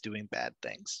and it's doing bad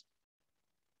things.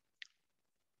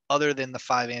 Other than the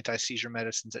 5 anti-seizure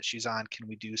medicines that she's on, can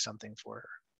we do something for her?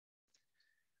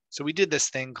 So we did this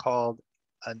thing called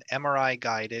an MRI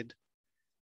guided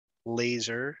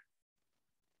laser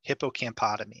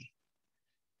hippocampotomy,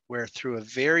 where through a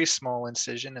very small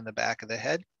incision in the back of the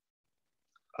head,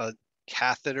 a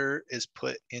catheter is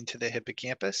put into the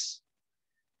hippocampus.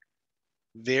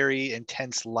 Very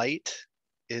intense light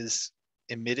is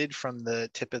emitted from the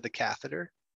tip of the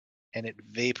catheter, and it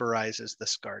vaporizes the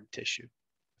scarred tissue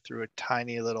through a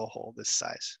tiny little hole this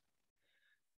size.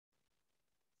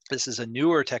 This is a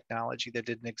newer technology that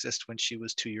didn't exist when she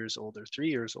was 2 years old or 3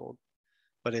 years old,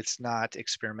 but it's not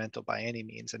experimental by any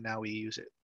means, and now we use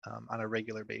it on a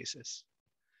regular basis.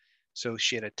 So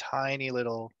she had a tiny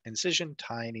little incision,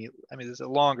 it's a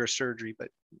longer surgery, but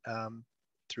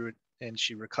through it, and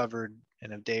she recovered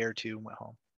in a day or two and went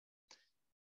home.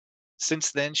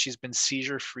 Since then, she's been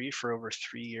seizure-free for over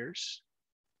 3 years.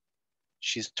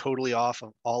 She's totally off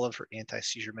of all of her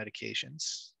anti-seizure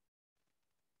medications.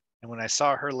 And when I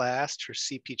saw her last, her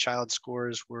CP child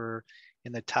scores were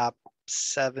in the top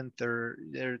 7 or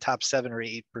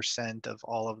 8% of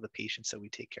all of the patients that we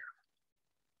take care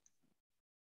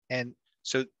of. And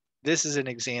so this is an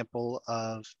example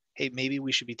of, hey, maybe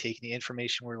we should be taking the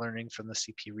information we're learning from the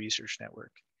CP Research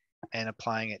Network and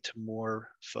applying it to more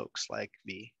folks like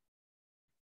me.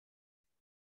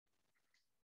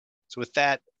 So with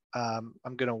that, I'm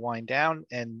going to wind down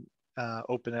and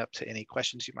open it up to any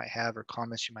questions you might have or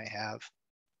comments you might have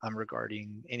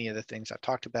regarding any of the things I've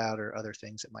talked about or other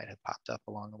things that might have popped up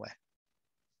along the way.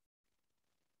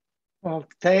 Well,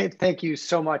 thank you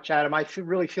so much, Adam. I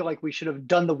really feel like we should have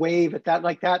done the wave at that.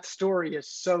 Like, that story is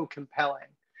so compelling.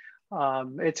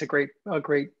 It's a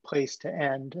great place to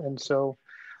end. And so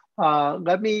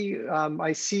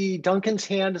I see Duncan's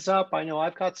hand is up. I know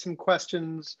I've got some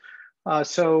questions.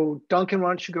 So Duncan, why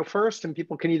don't you go first, and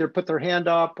people can either put their hand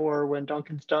up, or when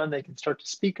Duncan's done, they can start to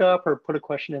speak up or put a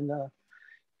question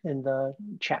in the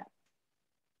chat.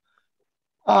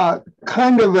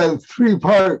 Kind of a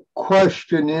 3-part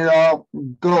question, I'll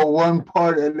go one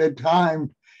part at a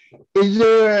time. Is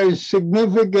there a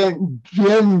significant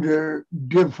gender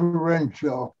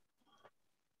differential,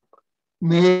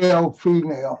 male,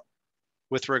 female?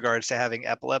 With regards to having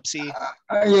epilepsy?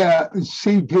 Yeah,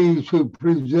 CPs who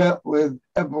present with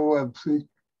epilepsy.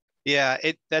 Yeah,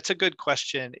 that's a good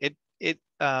question.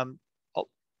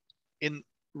 In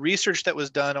research that was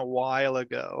done a while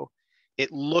ago,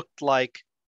 it looked like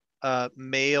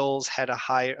males had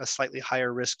a slightly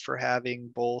higher risk for having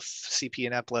both CP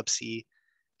and epilepsy.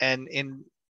 And in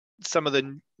some of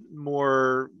the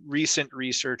more recent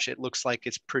research, it looks like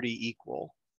it's pretty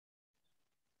equal.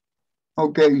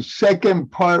 Okay,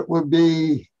 second part would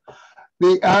be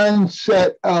the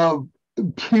onset of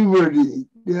puberty.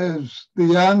 Does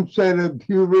the onset of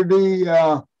puberty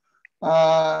have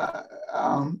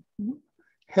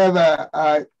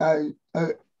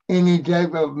any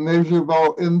type of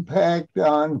measurable impact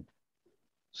on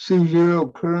seizure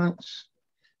occurrence?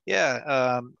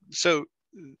 Yeah, so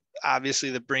obviously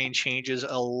the brain changes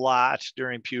a lot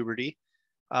during puberty.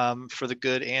 for the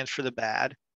good and for the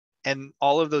bad. And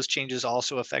all of those changes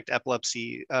also affect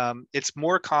epilepsy. It's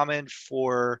more common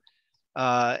for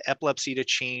epilepsy to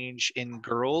change in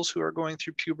girls who are going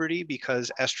through puberty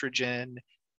because estrogen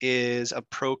is a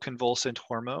proconvulsant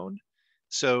hormone.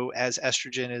 So as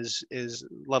estrogen is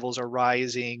levels are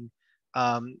rising,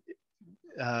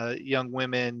 young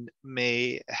women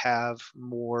may have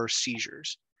more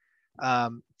seizures.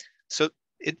 So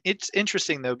it's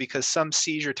interesting though, because some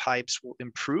seizure types will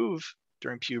improve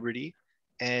during puberty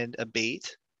and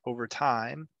abate over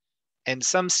time, and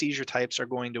some seizure types are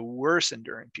going to worsen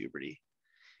during puberty.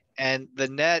 And the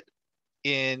net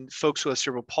in folks who have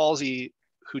cerebral palsy,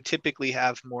 who typically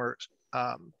have more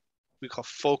we call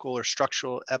focal or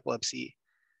structural epilepsy,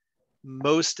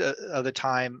 most of the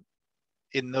time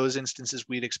in those instances,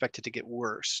 we'd expect it to get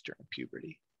worse during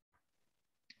puberty.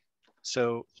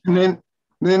 So and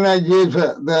then I guess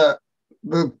the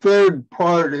third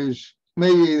part is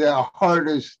maybe the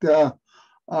hardest to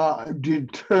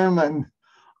determine.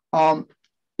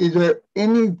 Is there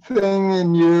anything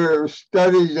in your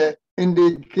studies that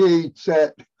indicates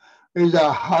that there's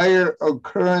a higher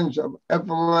occurrence of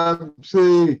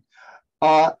epilepsy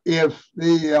if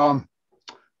the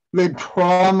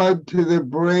trauma to the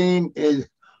brain is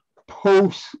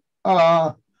post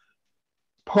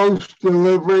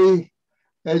delivery,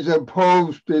 as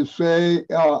opposed to say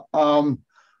a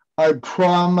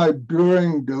trauma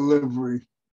during delivery?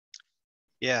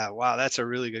 yeah, wow, that's a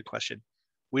really good question.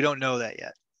 We don't know that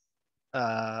yet.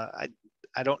 I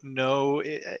don't know.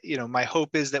 You know, my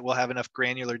hope is that we'll have enough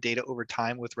granular data over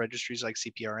time with registries like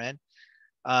CPRN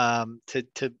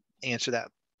to answer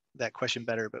that question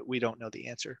better, but we don't know the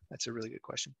answer. That's a really good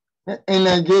question. And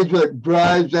I guess what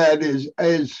drives that is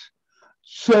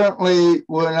certainly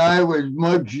when I was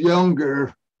much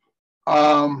younger,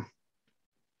 a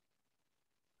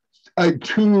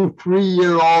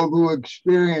 2-3-year-old who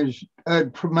experienced a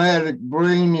traumatic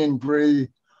brain injury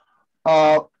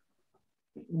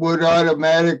would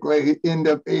automatically end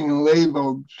up being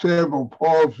labeled cerebral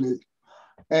palsy.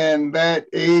 And that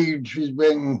age has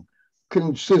been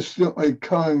consistently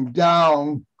coming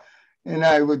down. And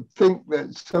I would think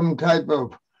that some type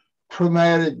of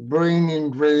traumatic brain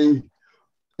injury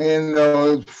in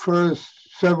those first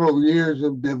several years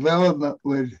of development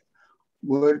would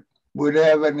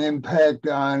have an impact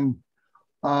on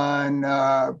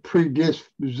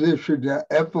predisposition to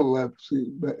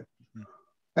epilepsy. But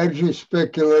that's just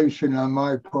speculation on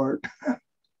my part.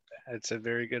 It's a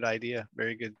very good idea.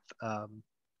 Very good.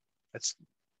 That's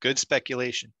good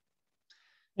speculation.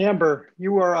 Amber,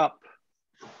 you are up.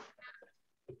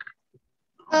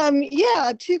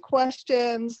 Yeah, 2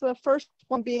 questions. The first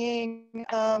one being,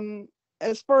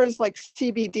 as far as like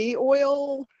CBD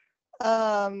oil,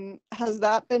 has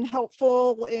that been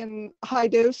helpful in high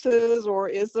doses, or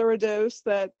is there a dose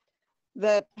that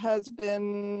has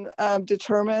been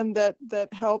determined that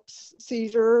helps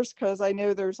seizures? Because I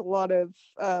know there's a lot of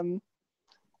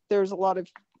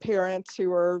parents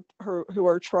who are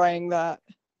trying that.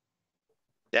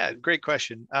 Yeah, great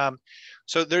question.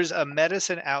 So there's a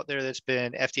medicine out there that's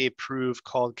been FDA approved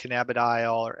called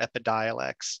cannabidiol or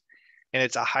Epidiolex, and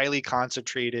it's a highly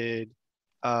concentrated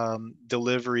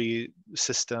delivery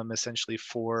system essentially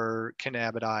for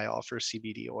cannabidiol, for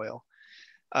CBD oil,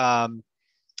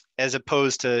 as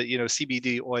opposed to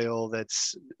CBD oil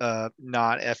that's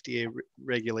not FDA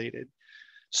regulated.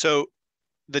 So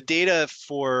the data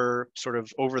for sort of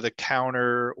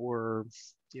over-the-counter or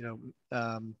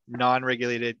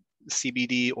non-regulated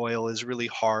CBD oil is really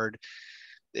hard.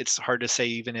 It's hard to say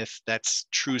even if that's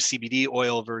true CBD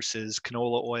oil versus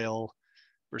canola oil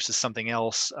versus something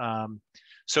else.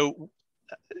 So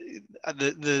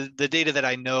the data that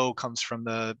I know comes from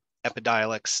the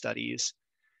Epidiolex studies.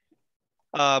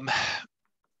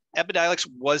 Epidiolex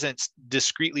wasn't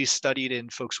discretely studied in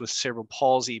folks with cerebral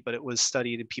palsy, but it was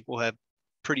studied in people who have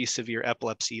pretty severe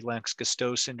epilepsy,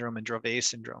 Lennox-Gastaut syndrome and Dravet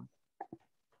syndrome.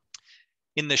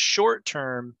 In the short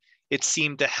term, it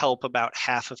seemed to help about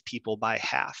half of people by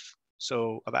half.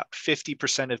 So about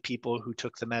 50% of people who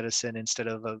took the medicine instead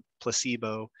of a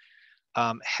placebo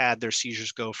had their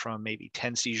seizures go from maybe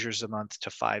 10 seizures a month to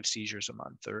 5 seizures a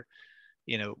month, or,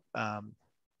 in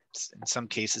some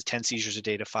cases, 10 seizures a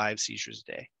day to 5 seizures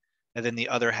a day. And then the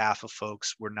other half of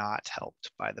folks were not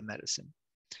helped by the medicine.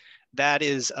 That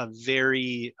is a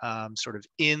very sort of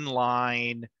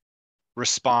inline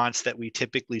response that we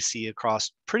typically see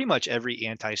across pretty much every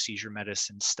anti-seizure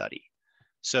medicine study.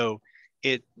 So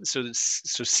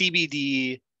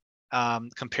CBD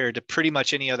compared to pretty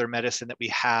much any other medicine that we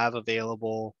have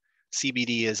available,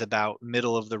 CBD is about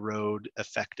middle of the road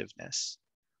effectiveness.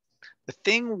 The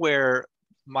thing where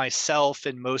myself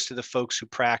and most of the folks who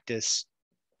practice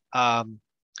that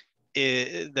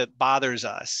bothers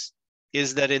us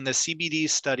is that in the CBD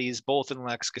studies, both in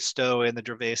Lennox-Gastaut and the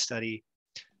Dravet study,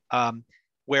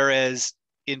 whereas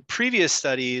in previous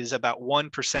studies, about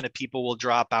 1% of people will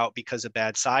drop out because of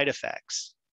bad side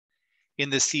effects. In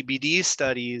the CBD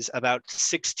studies, about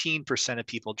 16% of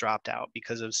people dropped out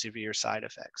because of severe side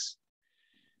effects.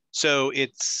 So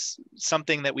it's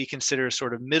something that we consider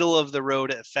sort of middle of the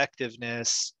road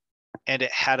effectiveness, and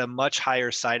it had a much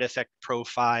higher side effect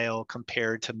profile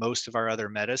compared to most of our other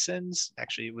medicines.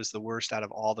 Actually, it was the worst out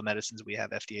of all the medicines we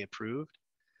have FDA approved.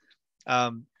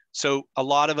 So a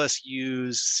lot of us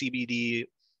use CBD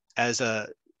as a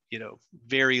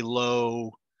very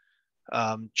low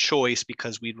choice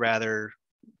because we'd rather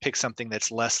pick something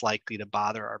that's less likely to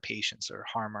bother our patients or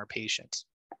harm our patients.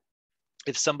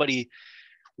 If somebody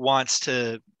wants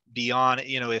to be on it,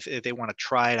 if they want to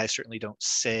try it, I certainly don't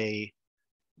say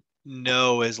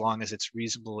no as long as it's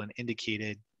reasonable and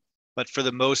indicated. But for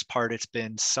the most part, it's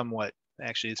been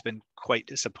quite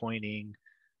disappointing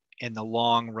in the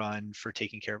long run for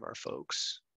taking care of our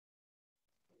folks.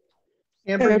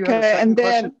 Amber, you have a second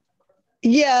question?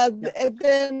 Yeah, and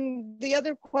then the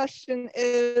other question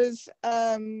is,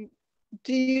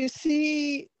 do you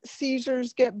see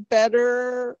seizures get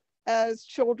better as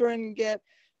children get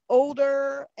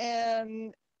older?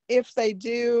 And if they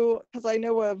do, because I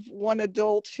know of one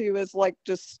adult who has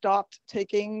just stopped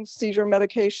taking seizure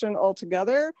medication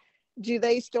altogether, do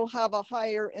they still have a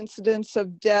higher incidence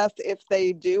of death if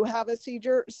they do have a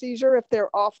seizure if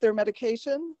they're off their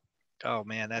medication? Oh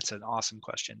man, that's an awesome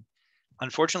question.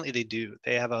 Unfortunately, they do.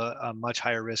 They have a much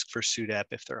higher risk for SUDEP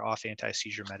if they're off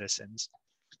anti-seizure medicines.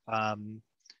 In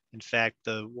fact,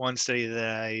 the one study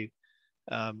that I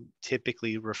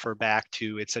typically refer back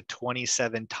to, it's a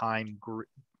 27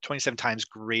 times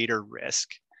greater risk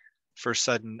for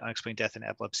sudden unexplained death in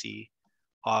epilepsy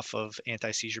off of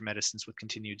anti-seizure medicines with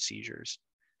continued seizures.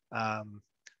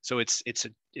 So it's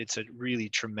a really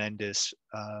tremendous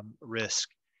risk.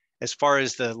 As far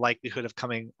as the likelihood of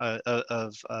coming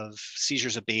of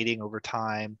seizures abating over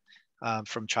time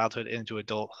from childhood into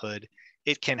adulthood,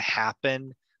 it can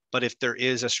happen, but if there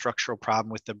is a structural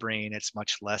problem with the brain, it's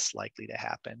much less likely to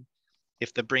happen.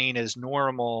 If the brain is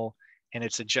normal and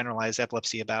it's a generalized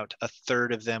epilepsy, about a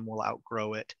third of them will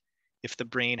outgrow it. If the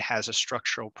brain has a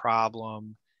structural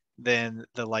problem, then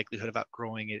the likelihood of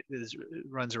outgrowing it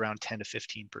runs around 10 to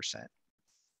 15%.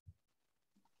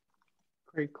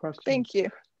 Great question. Thank you.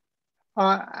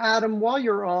 Adam, while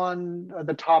you're on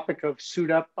the topic of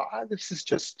SUDEP, this is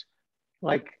just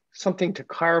something to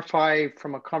clarify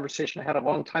from a conversation I had a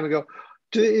long time ago.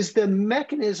 Is the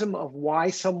mechanism of why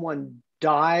someone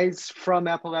dies from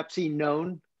epilepsy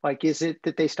known? Is it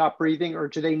that they stop breathing, or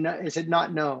is it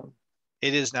not known?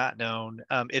 It is not known.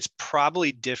 It's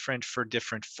probably different for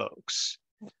different folks.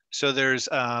 So there's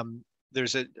a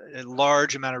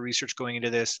large amount of research going into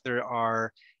this. There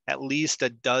are at least a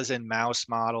dozen mouse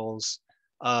models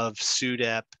of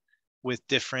SUDEP with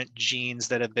different genes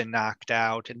that have been knocked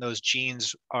out. And those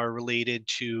genes are related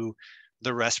to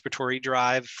the respiratory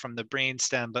drive from the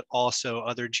brainstem, but also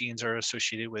other genes are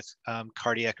associated with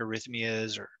cardiac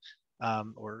arrhythmias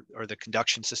or the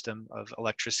conduction system of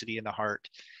electricity in the heart.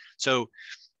 So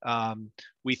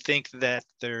we think that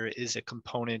there is a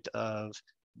component of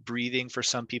breathing for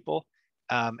some people,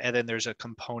 and then there's a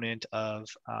component of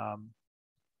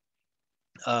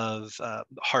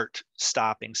heart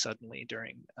stopping suddenly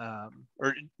during,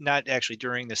 or not actually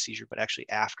during the seizure, but actually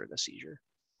after the seizure.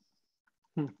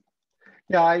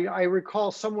 Yeah, I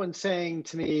recall someone saying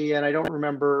to me, and I don't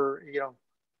remember,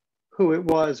 who it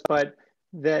was, but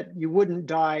that you wouldn't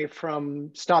die from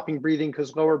stopping breathing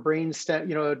because lower brain stem,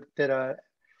 that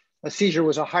a seizure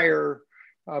was a higher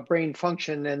brain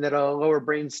function, and that a lower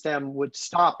brain stem would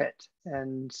stop it.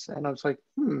 And I was like,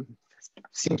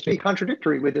 seems to be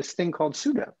contradictory with this thing called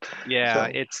SUDEP.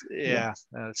 Yeah, so,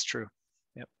 that's true.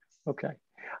 Yep. Okay.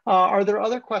 Are there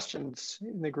other questions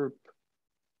in the group?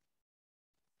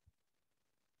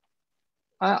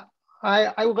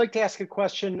 I would like to ask a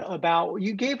question about,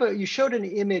 you showed an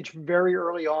image very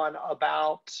early on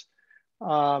about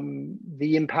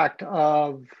the impact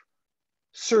of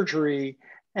surgery.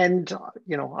 And,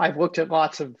 I've looked at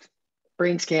lots of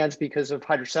brain scans because of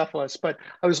hydrocephalus, but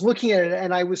I was looking at it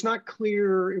and it was not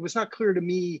clear to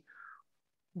me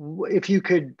if you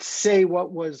could say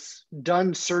what was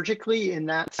done surgically in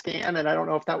that scan. And I don't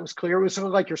know if that was clear. It was sort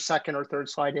of like your second or third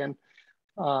slide in.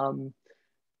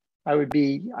 I'd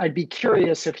be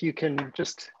curious if you can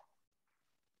just,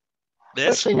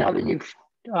 especially now that you've,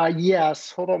 yes,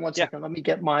 hold on one second. Let me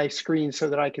get my screen so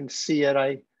that I can see it.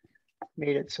 I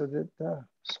made it so that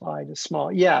Slide is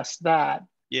small. Yes, that.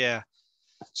 Yeah.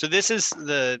 So this is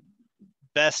the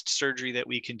best surgery that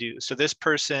we can do. So this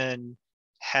person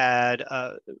had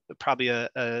probably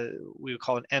we would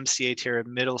call an MCA tear, a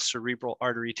middle cerebral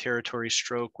artery territory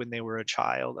stroke when they were a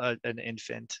child, an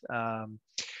infant,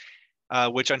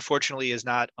 which unfortunately is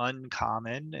not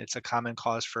uncommon. It's a common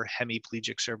cause for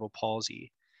hemiplegic cerebral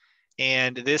palsy.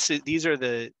 And these are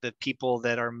the people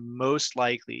that are most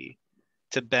likely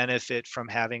to benefit from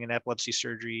having an epilepsy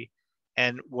surgery.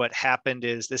 And what happened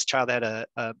is this child had a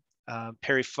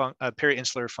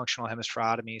peri-insular functional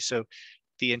hemispherotomy. So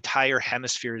the entire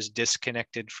hemisphere is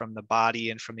disconnected from the body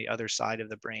and from the other side of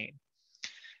the brain.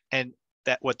 And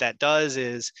what that does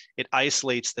is it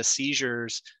isolates the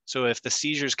seizures. So if the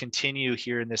seizures continue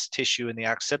here in this tissue in the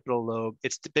occipital lobe,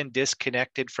 it's been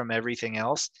disconnected from everything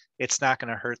else. It's not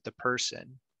going to hurt the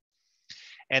person.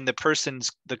 And the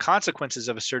consequences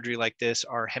of a surgery like this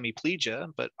are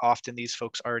hemiplegia, but often these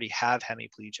folks already have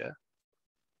hemiplegia.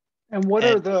 And what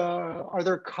are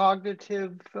there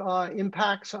cognitive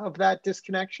impacts of that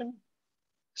disconnection?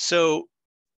 So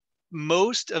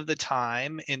most of the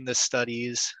time in the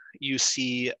studies, you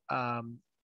see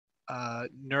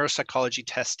neuropsychology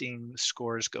testing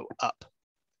scores go up.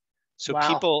 So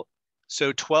Wow.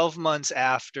 12 months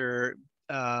after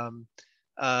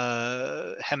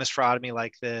hemispherotomy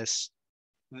like this,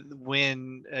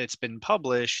 when it's been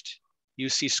published, you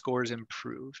see scores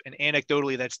improve. And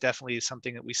anecdotally, that's definitely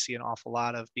something that we see an awful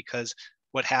lot of, because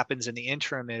what happens in the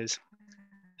interim is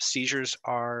seizures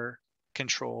are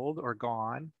controlled or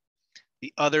gone.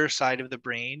 The other side of the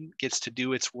brain gets to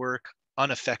do its work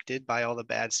unaffected by all the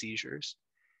bad seizures,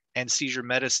 and seizure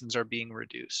medicines are being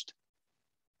reduced.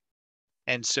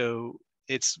 And so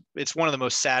it's one of the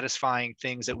most satisfying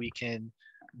things that we can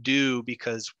do,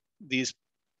 because these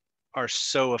are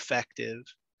so effective.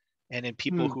 And in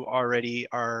people who already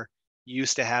are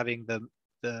used to having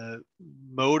the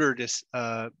motor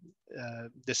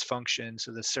dysfunction,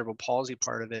 so the cerebral palsy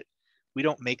part of it, we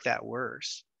don't make that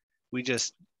worse. We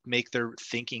just make their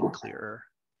thinking clearer.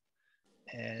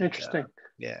 And Interesting.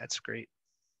 Yeah, it's great.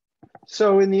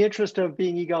 So in the interest of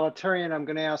being egalitarian, I'm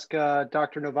going to ask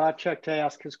Dr. Novacek to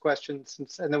ask his questions,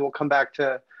 and then we'll come back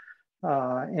to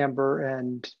Amber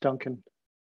and Duncan.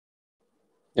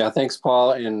 Yeah, thanks,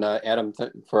 Paul and Adam,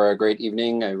 for a great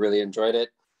evening. I really enjoyed it.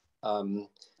 Adam,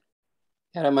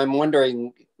 I'm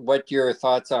wondering what your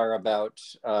thoughts are about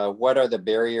what are the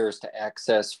barriers to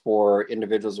access for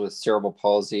individuals with cerebral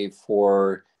palsy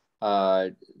for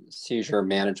seizure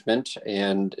management,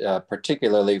 and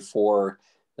particularly for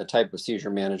the type of seizure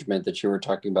management that you were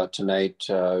talking about tonight,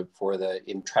 for the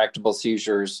intractable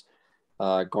seizures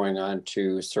going on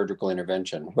to surgical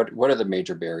intervention. What are the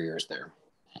major barriers there?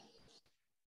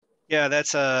 Yeah,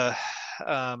 that's a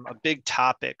big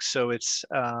topic. So it's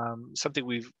something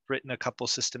we've written a couple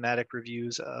systematic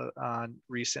reviews on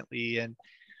recently. And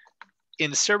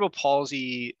in cerebral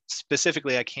palsy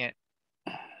specifically, I can't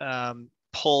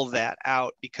pull that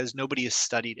out because nobody has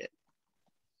studied it,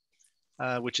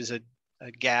 which is a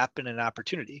gap and an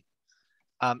opportunity.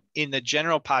 In the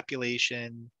general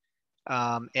population,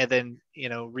 and then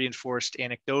reinforced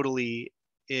anecdotally,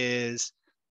 is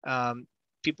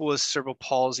people with cerebral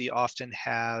palsy often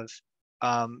have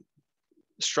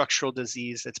structural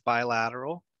disease that's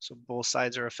bilateral, so both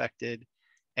sides are affected,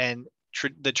 and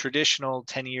the traditional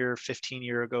 10-year,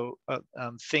 15-year ago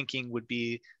thinking would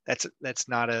be that's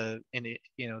not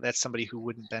that's somebody who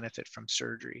wouldn't benefit from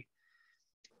surgery.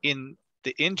 In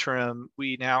the interim,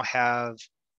 we now have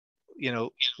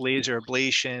laser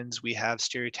ablations, we have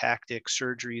stereotactic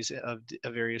surgeries of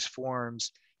various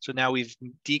forms. So now we've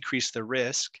decreased the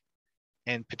risk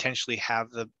and potentially have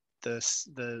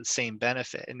the same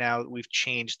benefit. And now we've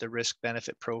changed the risk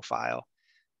benefit profile,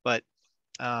 but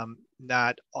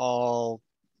not all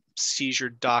seizure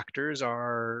doctors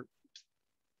are,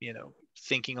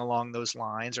 thinking along those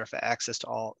lines or have access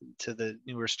to the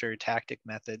newer stereotactic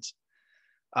methods.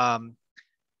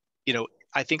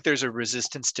 I think there's a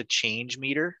resistance to change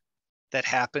meter that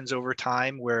happens over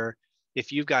time, where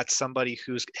if you've got somebody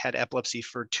who's had epilepsy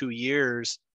for 2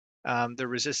 years, the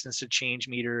resistance to change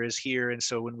meter is here. And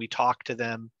so when we talk to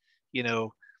them,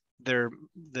 we're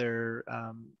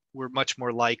much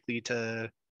more likely to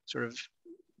sort of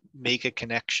make a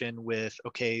connection with,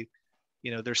 okay,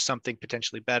 there's something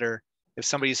potentially better. If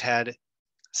somebody's had,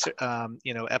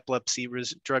 epilepsy,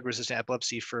 drug-resistant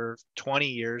epilepsy for 20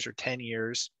 years or 10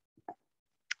 years,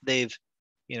 they've,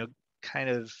 kind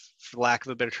of, for lack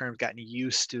of a better term, gotten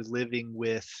used to living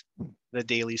with the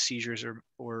daily seizures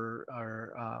or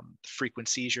frequent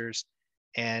seizures,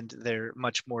 and they're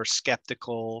much more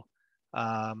skeptical,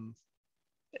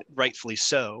 rightfully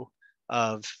so,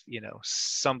 of,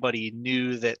 somebody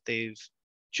new that they've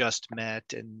just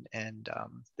met and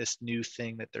this new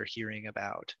thing that they're hearing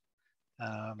about.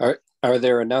 Are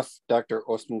there enough Dr.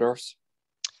 Ostendorfs?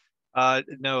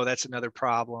 No, that's another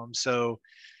problem. So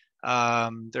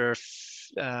there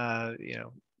are,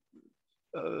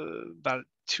 about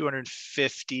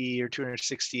 250 or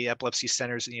 260 epilepsy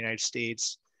centers in the United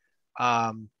States.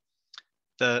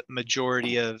 The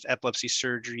majority of epilepsy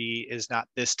surgery is not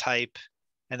this type,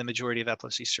 and the majority of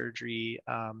epilepsy surgery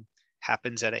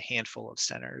happens at a handful of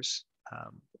centers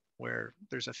where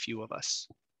there's a few of us.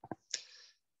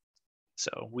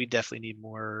 So we definitely need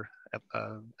more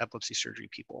epilepsy surgery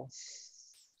people.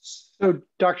 So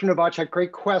Dr. Novacek,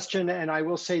 great question. And I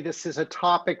will say this is a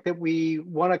topic that we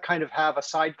want to kind of have a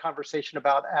side conversation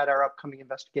about at our upcoming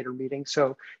investigator meeting.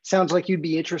 So sounds like you'd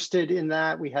be interested in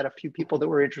that. We had a few people that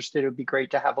were interested. It would be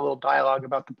great to have a little dialogue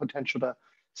about the potential to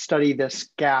study this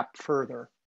gap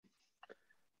further.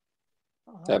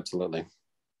 Absolutely.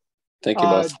 Thank you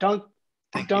both.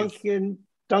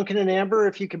 Duncan and Amber,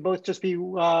 if you could both just be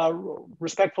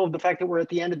respectful of the fact that we're at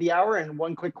the end of the hour, and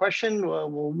one quick question,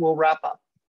 we'll wrap up.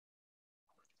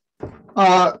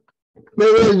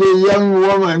 There was a young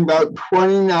woman, about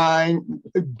 29,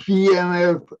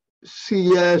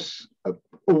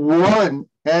 GMFCS1,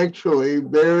 actually,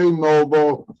 very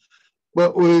mobile,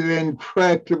 but with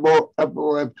intractable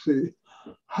epilepsy.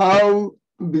 How,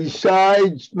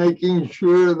 besides making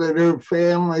sure that her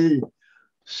family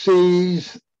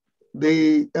sees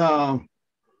the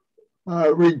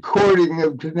recording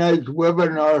of tonight's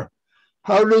webinar,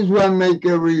 how does one make a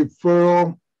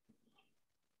referral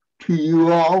to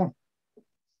you all?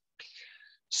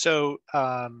 So,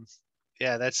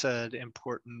 yeah, that's an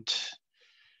important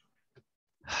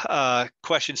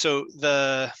question. So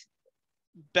the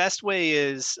best way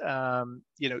is,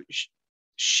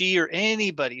 she or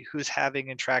anybody who's having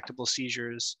intractable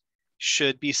seizures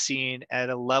should be seen at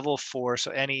a level 4.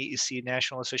 So NAEC,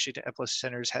 National Association of Epilepsy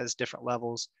Centers, has different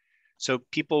levels. So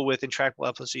people with intractable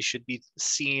epilepsy should be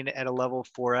seen at a level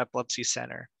 4 epilepsy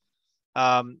center.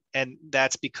 And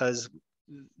that's because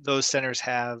those centers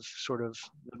have sort of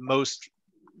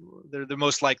they're the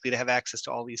most likely to have access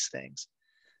to all these things.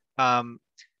 And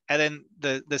then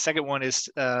the second one is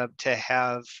to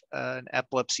have an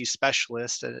epilepsy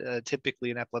specialist,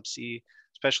 typically an epilepsy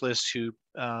specialist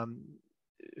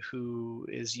who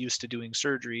is used to doing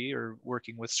surgery or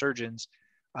working with surgeons,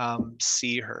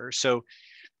 see her. So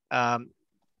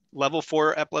level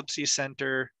 4 epilepsy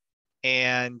center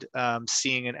and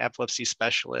seeing an epilepsy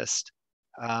specialist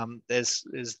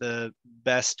is the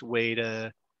best way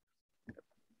to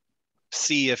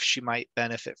see if she might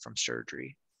benefit from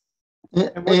surgery.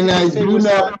 And I do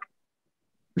know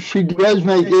she does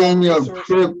make annual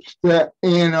trips to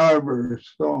Ann Arbor,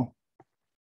 so.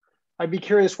 I'd be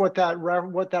curious what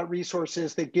that resource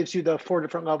is that gives you the 4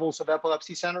 different levels of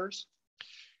epilepsy centers.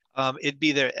 It'd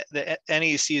be the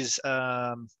NAEC's,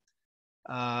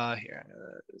 here,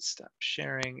 stop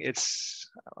sharing.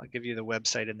 I'll give you the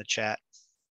website in the chat.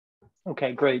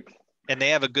 Okay, great. And they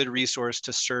have a good resource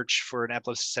to search for an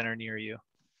epilepsy center near you.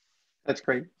 That's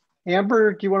great.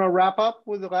 Amber, do you want to wrap up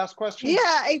with the last question?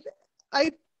 Yeah,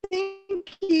 I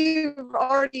think you've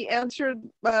already answered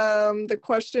the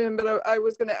question, but I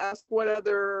was going to ask what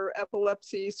other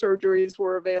epilepsy surgeries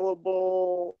were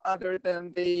available other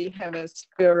than the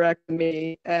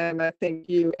hemispherectomy, and I think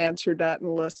you answered that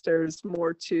unless there's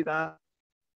more to that.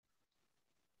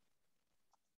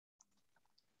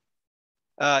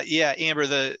 Yeah, Amber,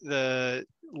 the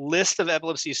list of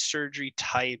epilepsy surgery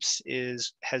types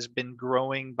has been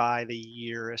growing by the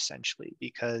year, essentially,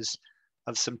 because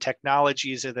of some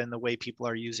technologies and then the way people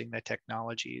are using the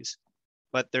technologies.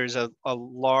 But there's a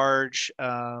large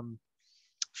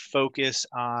focus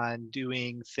on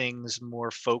doing things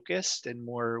more focused and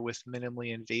more with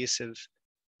minimally invasive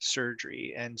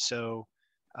surgery. And so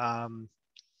I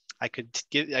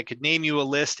could name you a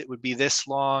list. It would be this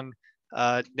long.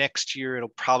 Next year, it'll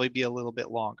probably be a little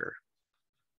bit longer.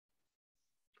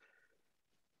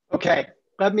 Okay,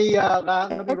 let me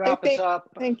wrap this up.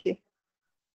 Thank you.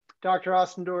 Dr.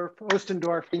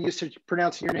 Ostendorf, being used to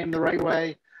pronouncing your name the right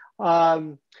way.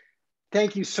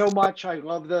 Thank you so much. I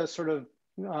love the sort of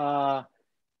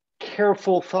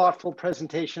careful, thoughtful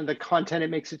presentation of the content. It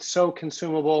makes it so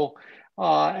consumable.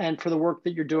 And for the work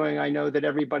that you're doing, I know that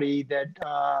everybody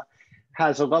that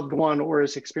has a loved one or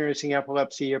is experiencing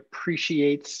epilepsy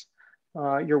appreciates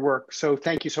your work. So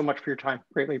thank you so much for your time.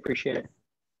 Greatly appreciate it.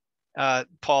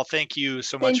 Paul, thank you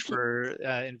so much for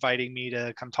inviting me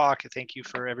to come talk. Thank you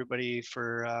for everybody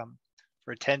for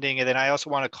attending. And then I also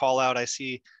want to call out, I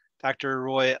see Dr.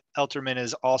 Roy Elterman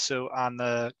is also on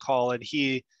the call, and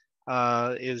he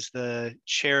is the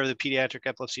chair of the Pediatric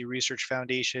Epilepsy Research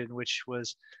Foundation, which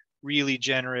was really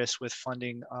generous with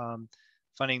funding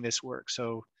this work.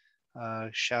 So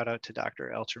shout out to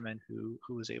Dr. Elterman who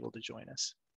was able to join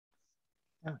us.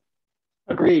 Yeah.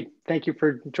 Agreed. Thank you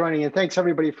for joining, and thanks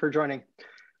everybody for joining.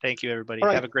 Thank you, everybody. All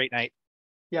right. Have a great night.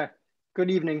 Yeah. Good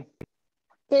evening.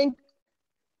 Thank